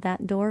opening up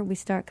that door, we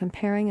start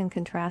comparing and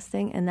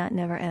contrasting, and that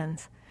never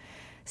ends.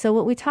 So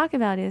what we talk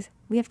about is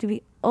we have to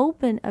be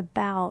open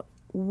about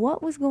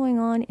what was going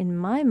on in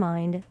my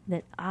mind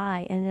that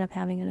I ended up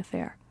having an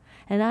affair.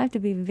 And I have to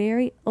be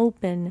very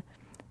open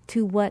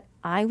to what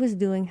I was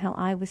doing, how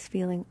I was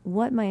feeling,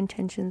 what my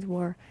intentions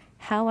were,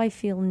 how I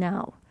feel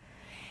now.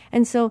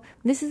 And so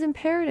this is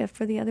imperative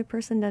for the other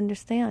person to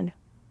understand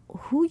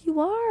who you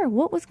are,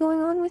 what was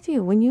going on with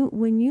you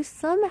when you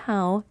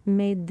somehow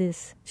made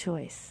this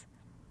choice.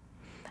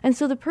 And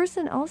so the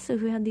person also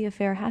who had the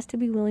affair has to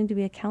be willing to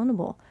be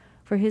accountable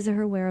for his or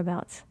her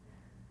whereabouts,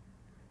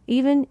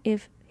 even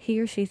if he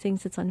or she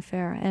thinks it's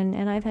unfair.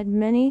 And I've had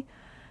many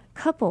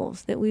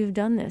couples that we've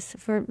done this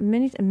for a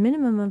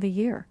minimum of a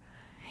year.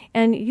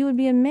 And you would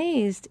be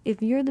amazed,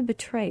 if you're the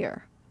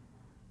betrayer,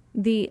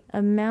 the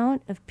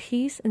amount of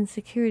peace and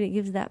security it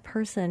gives that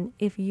person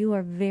if you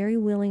are very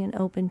willing and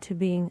open to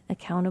being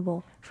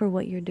accountable for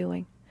what you're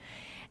doing.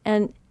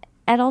 And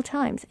at all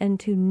times, and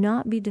to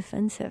not be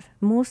defensive.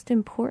 Most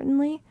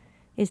importantly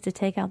is to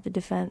take out the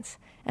defense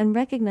and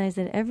recognize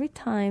that every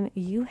time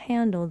you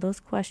handle those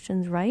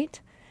questions right,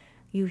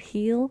 you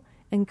heal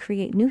and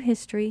create new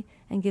history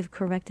and give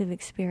corrective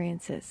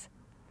experiences.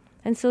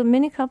 And so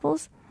many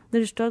couples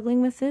that are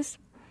struggling with this,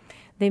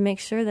 they make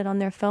sure that on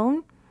their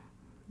phone,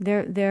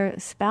 their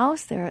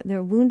spouse,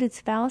 their wounded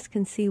spouse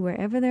can see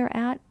wherever they're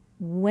at,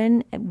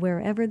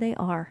 wherever they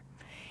are.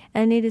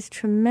 And it is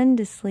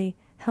tremendously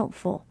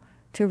helpful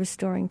to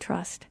restoring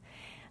trust.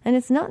 And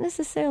it's not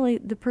necessarily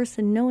the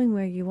person knowing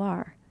where you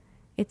are.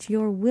 It's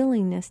your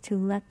willingness to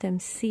let them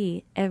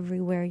see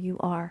everywhere you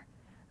are.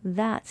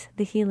 That's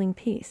the healing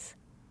piece.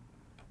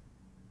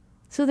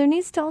 So there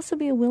needs to also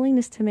be a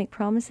willingness to make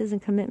promises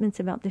and commitments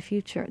about the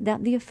future,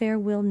 that the affair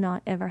will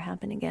not ever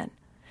happen again,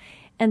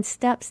 and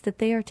steps that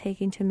they are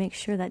taking to make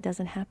sure that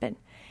doesn't happen,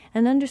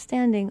 and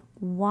understanding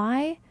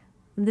why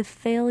the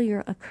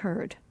failure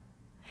occurred,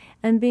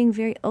 and being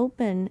very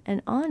open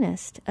and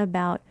honest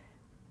about,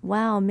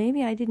 wow,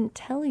 maybe I didn't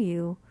tell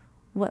you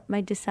what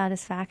my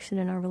dissatisfaction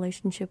in our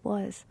relationship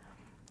was,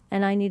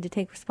 and I need to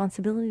take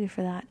responsibility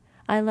for that.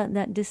 I let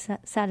that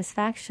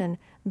dissatisfaction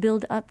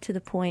build up to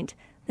the point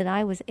that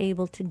I was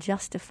able to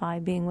justify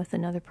being with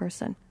another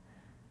person.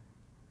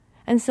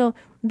 And so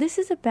this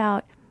is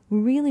about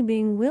really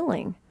being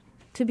willing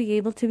to be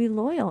able to be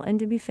loyal and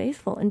to be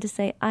faithful and to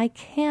say, I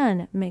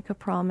can make a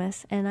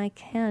promise and I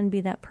can be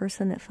that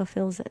person that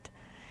fulfills it.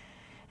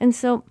 And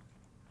so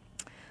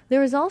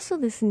there is also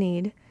this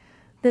need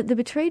that the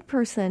betrayed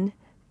person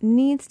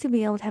needs to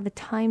be able to have a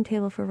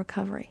timetable for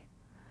recovery.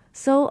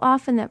 So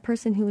often that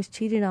person who was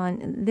cheated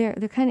on, they're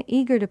kind of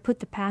eager to put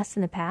the past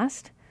in the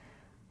past.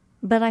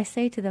 But I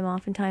say to them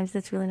oftentimes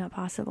that's really not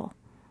possible.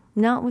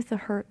 Not with the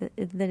hurt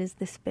that is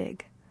this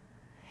big.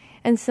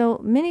 And so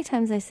many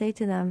times I say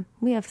to them,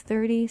 we have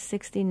 30,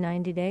 60,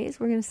 90 days.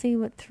 We're going to see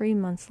what 3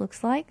 months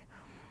looks like.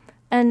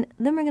 And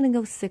then we're going to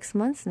go 6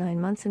 months, 9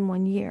 months, and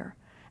 1 year.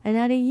 And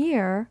at a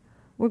year,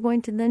 we're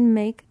going to then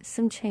make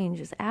some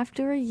changes.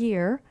 After a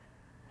year,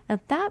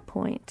 at that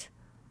point,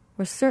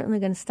 we're certainly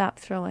going to stop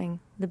throwing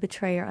the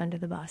betrayer under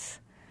the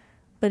bus.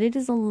 But it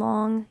is a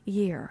long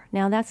year.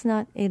 Now, that's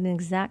not an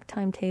exact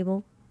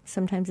timetable.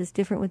 Sometimes it's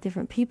different with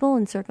different people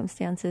and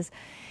circumstances,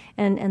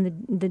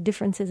 and the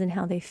differences in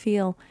how they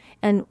feel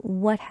and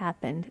what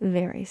happened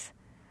varies.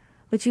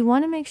 But you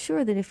want to make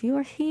sure that if you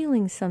are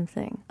healing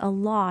something, a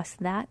loss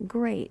that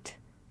great,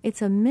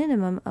 it's a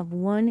minimum of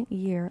 1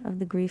 year of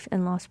the grief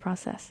and loss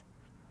process.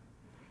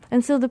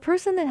 And so the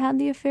person that had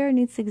the affair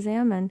needs to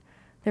examine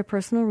their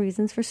personal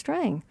reasons for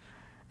straying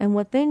and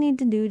what they need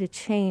to do to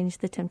change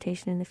the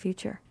temptation in the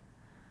future.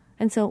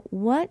 And so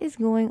what is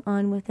going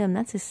on with them?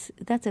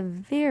 That's a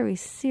very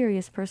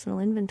serious personal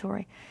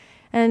inventory.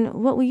 And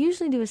what we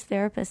usually do as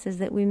therapists is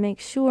that we make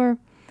sure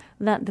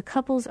that the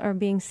couples are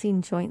being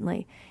seen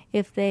jointly.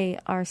 If they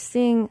are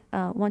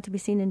want to be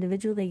seen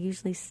individually, they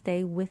usually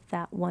stay with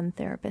that one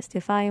therapist.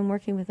 If I am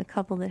working with a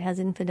couple that has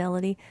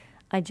infidelity,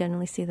 I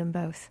generally see them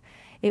both.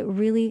 It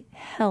really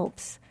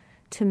helps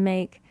to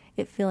make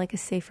it feel like a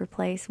safer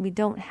place. We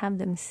don't have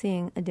them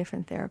seeing a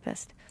different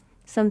therapist.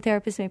 Some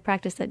therapists may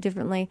practice that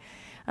differently.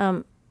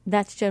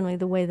 That's generally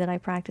the way that I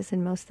practice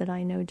and most that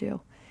I know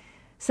do.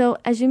 So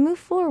as you move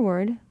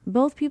forward,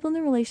 both people in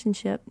the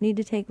relationship need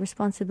to take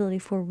responsibility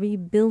for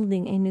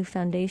rebuilding a new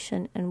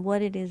foundation and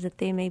what it is that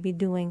they may be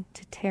doing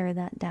to tear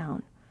that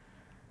down.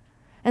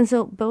 And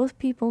so both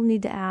people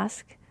need to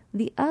ask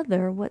the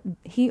other what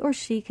he or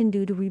she can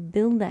do to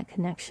rebuild that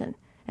connection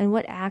and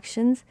what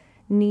actions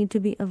need to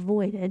be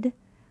avoided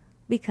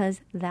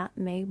because that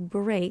may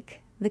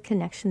break the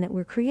connection that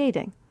we're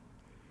creating.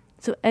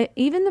 So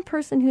even the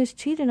person who is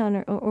cheated on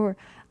her or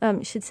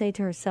should say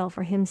to herself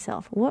or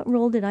himself, what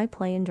role did I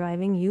play in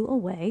driving you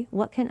away?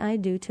 What can I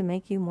do to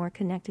make you more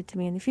connected to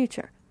me in the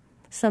future?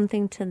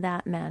 Something to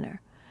that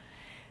manner.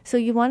 So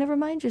you want to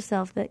remind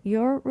yourself that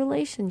your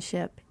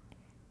relationship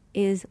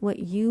is what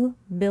you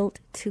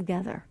built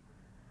together.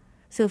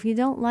 So if you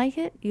don't like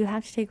it, you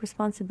have to take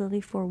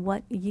responsibility for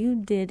what you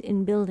did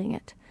in building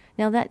it.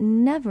 Now, that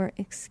never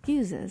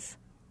excuses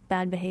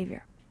bad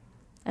behavior.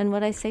 And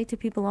what I say to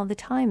people all the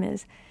time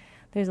is,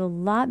 there's a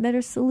lot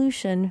better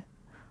solution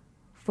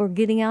for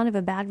getting out of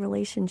a bad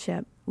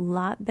relationship,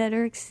 lot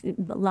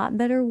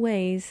better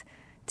ways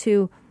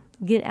to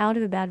get out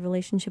of a bad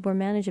relationship or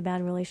manage a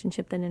bad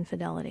relationship than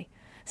infidelity.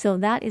 So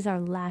that is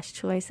our last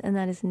choice, and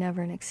that is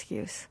never an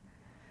excuse.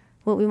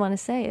 What we want to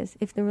say is,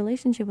 if the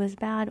relationship was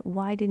bad,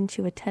 why didn't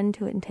you attend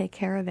to it and take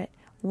care of it?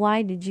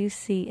 Why did you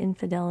see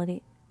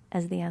infidelity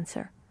as the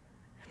answer?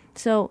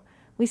 So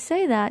we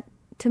say that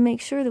to make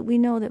sure that we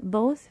know that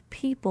both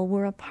people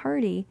were a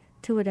party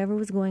to whatever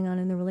was going on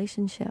in the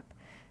relationship.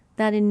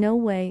 That in no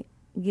way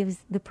gives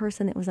the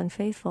person that was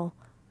unfaithful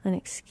an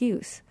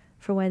excuse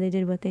for why they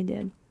did what they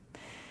did.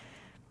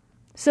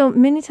 So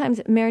many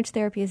times marriage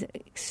therapy is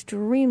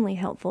extremely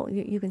helpful.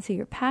 You can see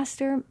your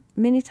pastor.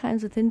 Many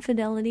times with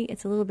infidelity,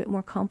 it's a little bit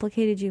more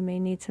complicated. You may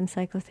need some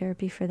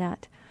psychotherapy for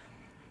that.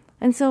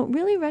 And so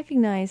really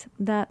recognize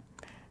that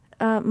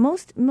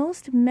most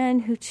men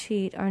who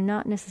cheat are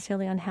not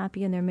necessarily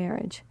unhappy in their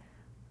marriage.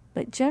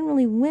 But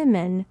generally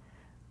women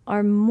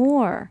are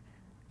more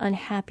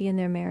unhappy in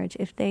their marriage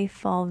if they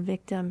fall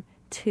victim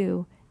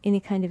to any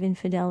kind of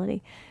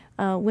infidelity.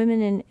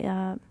 Women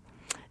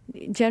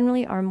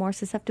generally are more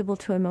susceptible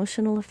to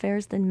emotional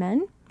affairs than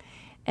men,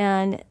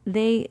 and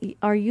they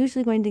are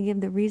usually going to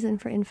give the reason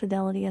for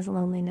infidelity as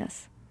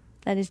loneliness.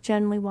 That is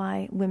generally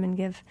why women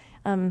give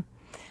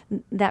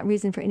that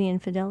reason for any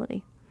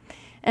infidelity.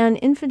 And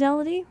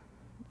infidelity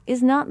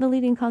is not the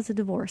leading cause of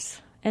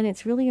divorce, and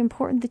it's really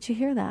important that you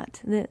hear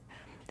that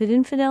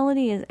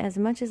infidelity is, as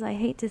much as I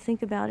hate to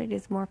think about it,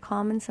 is more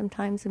common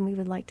sometimes than we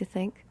would like to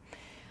think.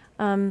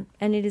 And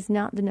it is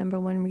not the number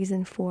one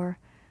reason for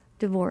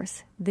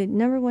divorce. The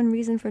number one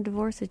reason for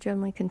divorce is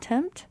generally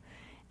contempt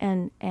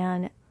and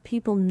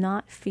people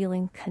not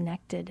feeling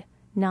connected,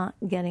 not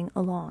getting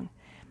along.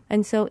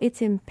 And so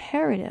it's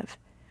imperative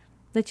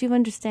that you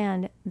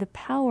understand the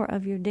power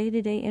of your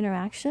day-to-day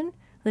interaction,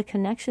 the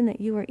connection that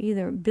you are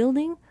either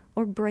building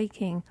or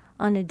breaking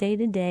on a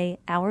day-to-day,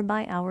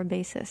 hour-by-hour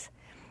basis.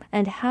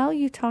 And how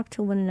you talk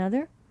to one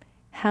another,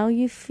 how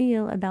you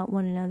feel about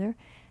one another,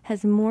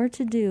 has more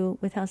to do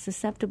with how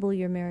susceptible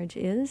your marriage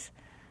is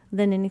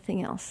than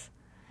anything else.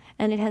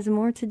 And it has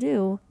more to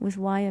do with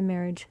why a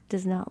marriage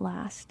does not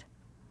last.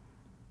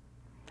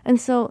 And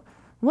so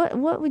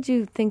what would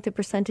you think the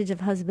percentage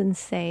of husbands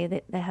say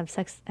that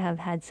have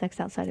had sex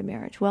outside of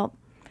marriage? Well,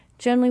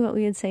 generally what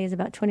we would say is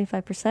about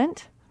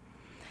 25%.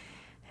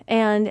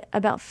 And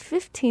about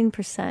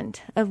 15%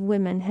 of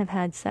women have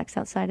had sex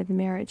outside of the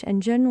marriage.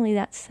 And generally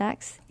that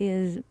sex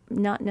is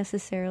not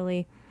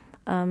necessarily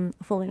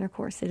full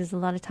intercourse. It is a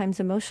lot of times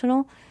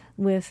emotional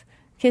with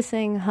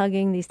kissing,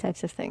 hugging, these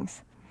types of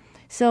things.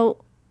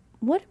 So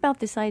what about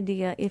this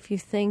idea if you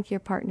think your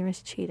partner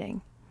is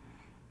cheating?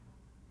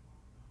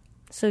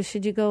 So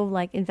should you go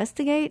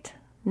investigate?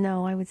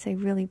 No, I would say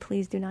really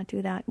please do not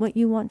do that. What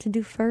you want to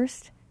do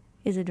first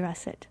is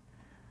address it.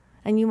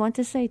 And you want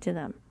to say to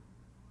them,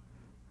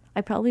 I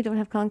probably don't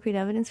have concrete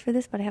evidence for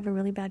this, but I have a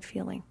really bad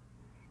feeling.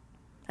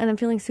 And I'm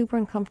feeling super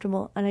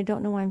uncomfortable, and I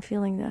don't know why I'm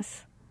feeling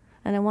this.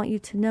 And I want you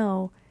to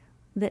know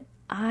that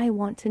I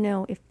want to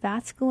know if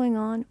that's going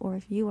on, or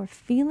if you are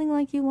feeling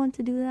like you want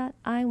to do that,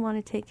 I want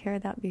to take care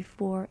of that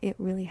before it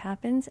really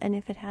happens. And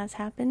if it has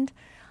happened,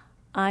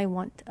 I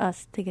want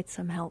us to get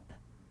some help.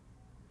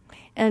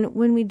 And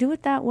when we do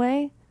it that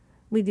way,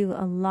 we do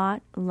a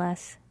lot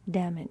less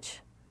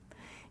damage.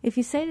 If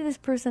you say to this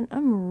person,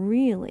 I'm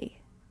really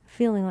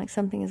feeling like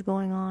something is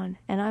going on,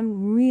 and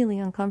I'm really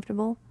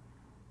uncomfortable,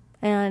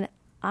 and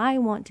I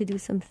want to do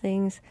some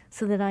things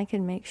so that I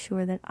can make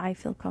sure that I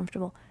feel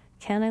comfortable.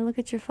 Can I look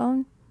at your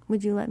phone?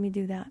 Would you let me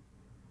do that?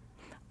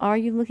 Are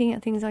you looking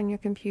at things on your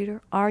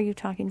computer? Are you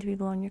talking to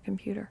people on your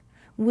computer?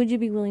 Would you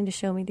be willing to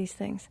show me these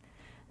things?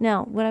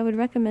 Now, what I would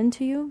recommend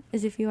to you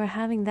is if you are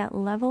having that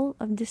level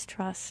of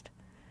distrust,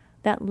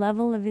 that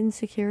level of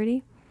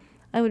insecurity,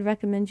 I would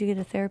recommend you get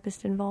a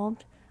therapist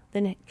involved.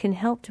 Then it can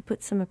help to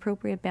put some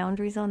appropriate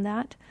boundaries on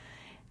that,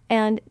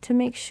 and to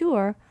make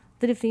sure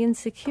that if the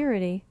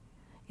insecurity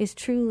is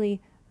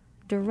truly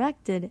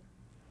directed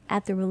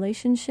at the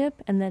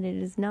relationship and that it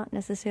is not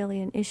necessarily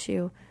an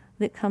issue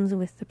that comes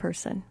with the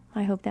person.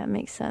 I hope that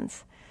makes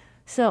sense.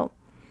 So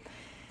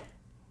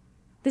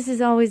this is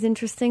always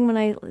interesting when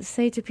I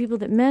say to people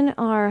that men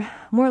are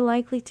more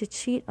likely to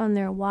cheat on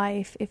their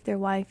wife if their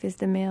wife is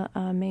the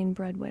main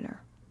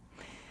breadwinner.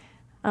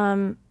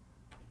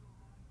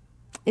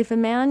 If a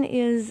man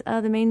is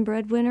the main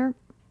breadwinner,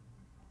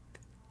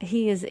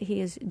 he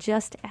is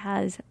just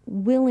as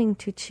willing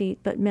to cheat,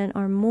 but men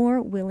are more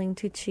willing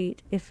to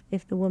cheat if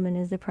the woman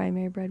is the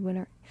primary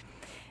breadwinner.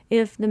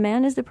 If the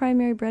man is the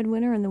primary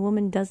breadwinner and the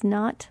woman does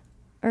not,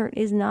 or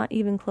is not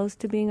even close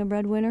to being a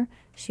breadwinner,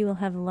 she will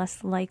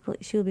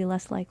be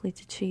less likely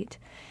to cheat.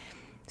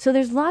 So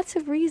there's lots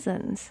of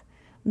reasons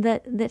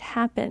that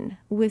happen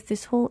with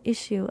this whole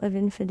issue of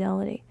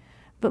infidelity.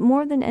 But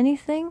more than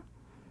anything,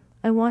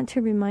 I want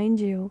to remind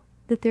you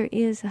that there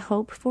is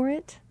hope for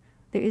it.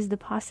 There is the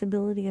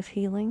possibility of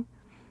healing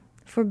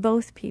for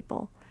both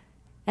people.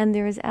 And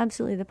there is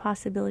absolutely the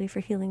possibility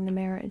for healing the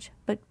marriage.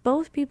 But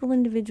both people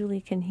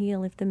individually can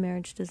heal if the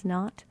marriage does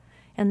not.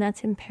 And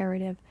that's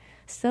imperative,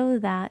 so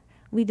that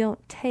we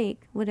don't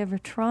take whatever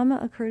trauma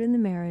occurred in the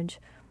marriage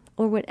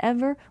or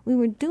whatever we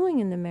were doing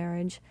in the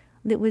marriage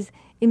that was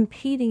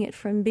impeding it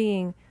from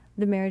being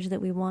the marriage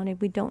that we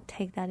wanted. We don't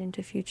take that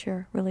into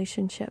future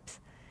relationships.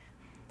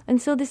 And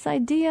so this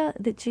idea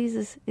that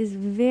Jesus is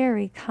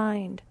very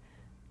kind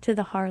to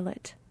the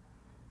harlot,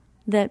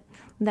 that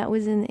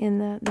was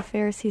in the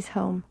Pharisee's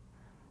home.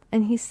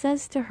 And he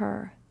says to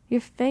her,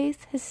 your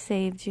faith has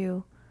saved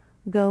you.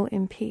 Go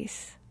in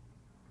peace.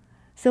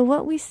 So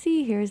what we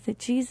see here is that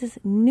Jesus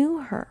knew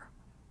her.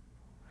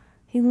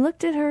 He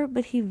looked at her,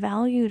 but he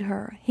valued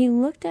her. He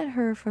looked at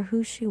her for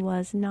who she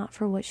was, not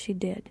for what she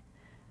did.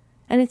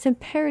 And it's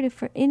imperative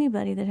for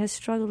anybody that has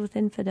struggled with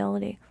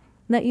infidelity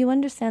that you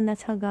understand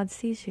that's how God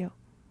sees you.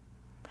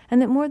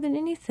 And that more than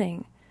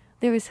anything,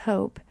 there is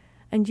hope,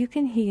 and you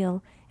can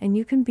heal, and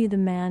you can be the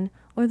man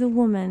or the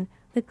woman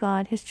that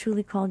God has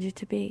truly called you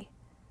to be.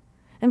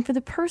 And for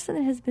the person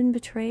that has been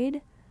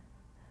betrayed,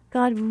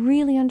 God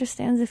really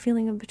understands the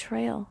feeling of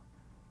betrayal.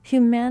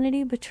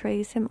 Humanity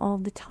betrays him all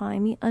the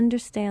time. He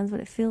understands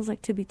what it feels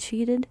like to be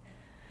cheated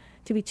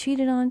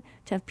on,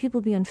 to have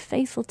people be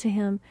unfaithful to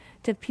him,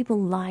 to have people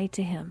lie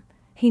to him.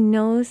 He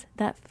knows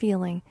that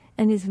feeling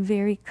and is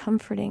very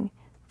comforting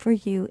for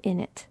you in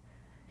it.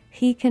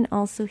 He can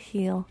also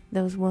heal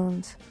those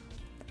wounds.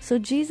 So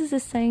Jesus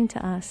is saying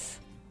to us,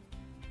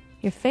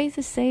 your faith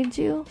has saved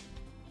you.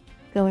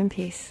 Go in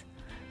peace.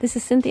 This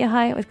is Cynthia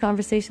Hiett with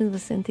Conversations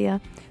with Cynthia.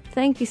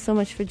 Thank you so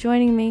much for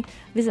joining me.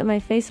 Visit my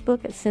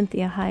Facebook at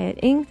Cynthia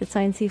Hiett Inc., that's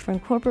INC for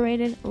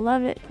Incorporated.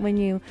 Love it when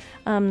you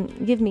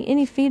give me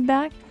any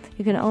feedback.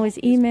 You can always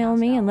email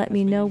me and let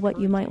me know what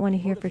you might want to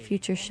hear for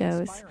future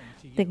shows.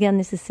 Again,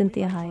 this is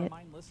Cynthia Hiett.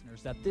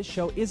 That this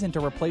show isn't a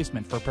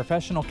replacement for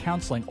professional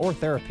counseling or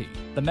therapy.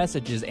 The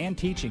messages and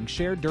teachings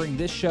shared during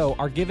this show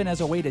are given as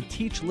a way to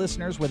teach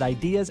listeners with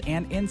ideas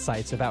and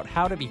insights about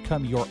how to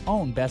become your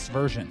own best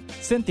version.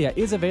 Cynthia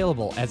is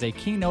available as a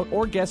keynote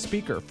or guest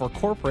speaker for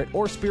corporate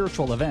or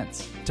spiritual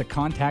events. To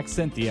contact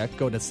Cynthia,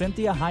 go to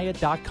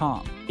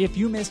CynthiaHiett.com. If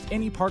you missed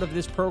any part of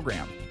this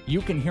program,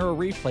 you can hear a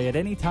replay at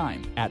any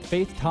time at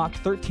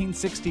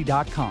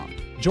faithtalk1360.com.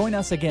 Join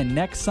us again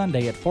next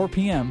Sunday at 4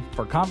 p.m.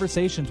 for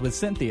Conversations with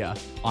Cynthia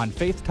on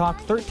Faith Talk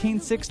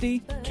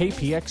 1360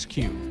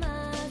 KPXQ.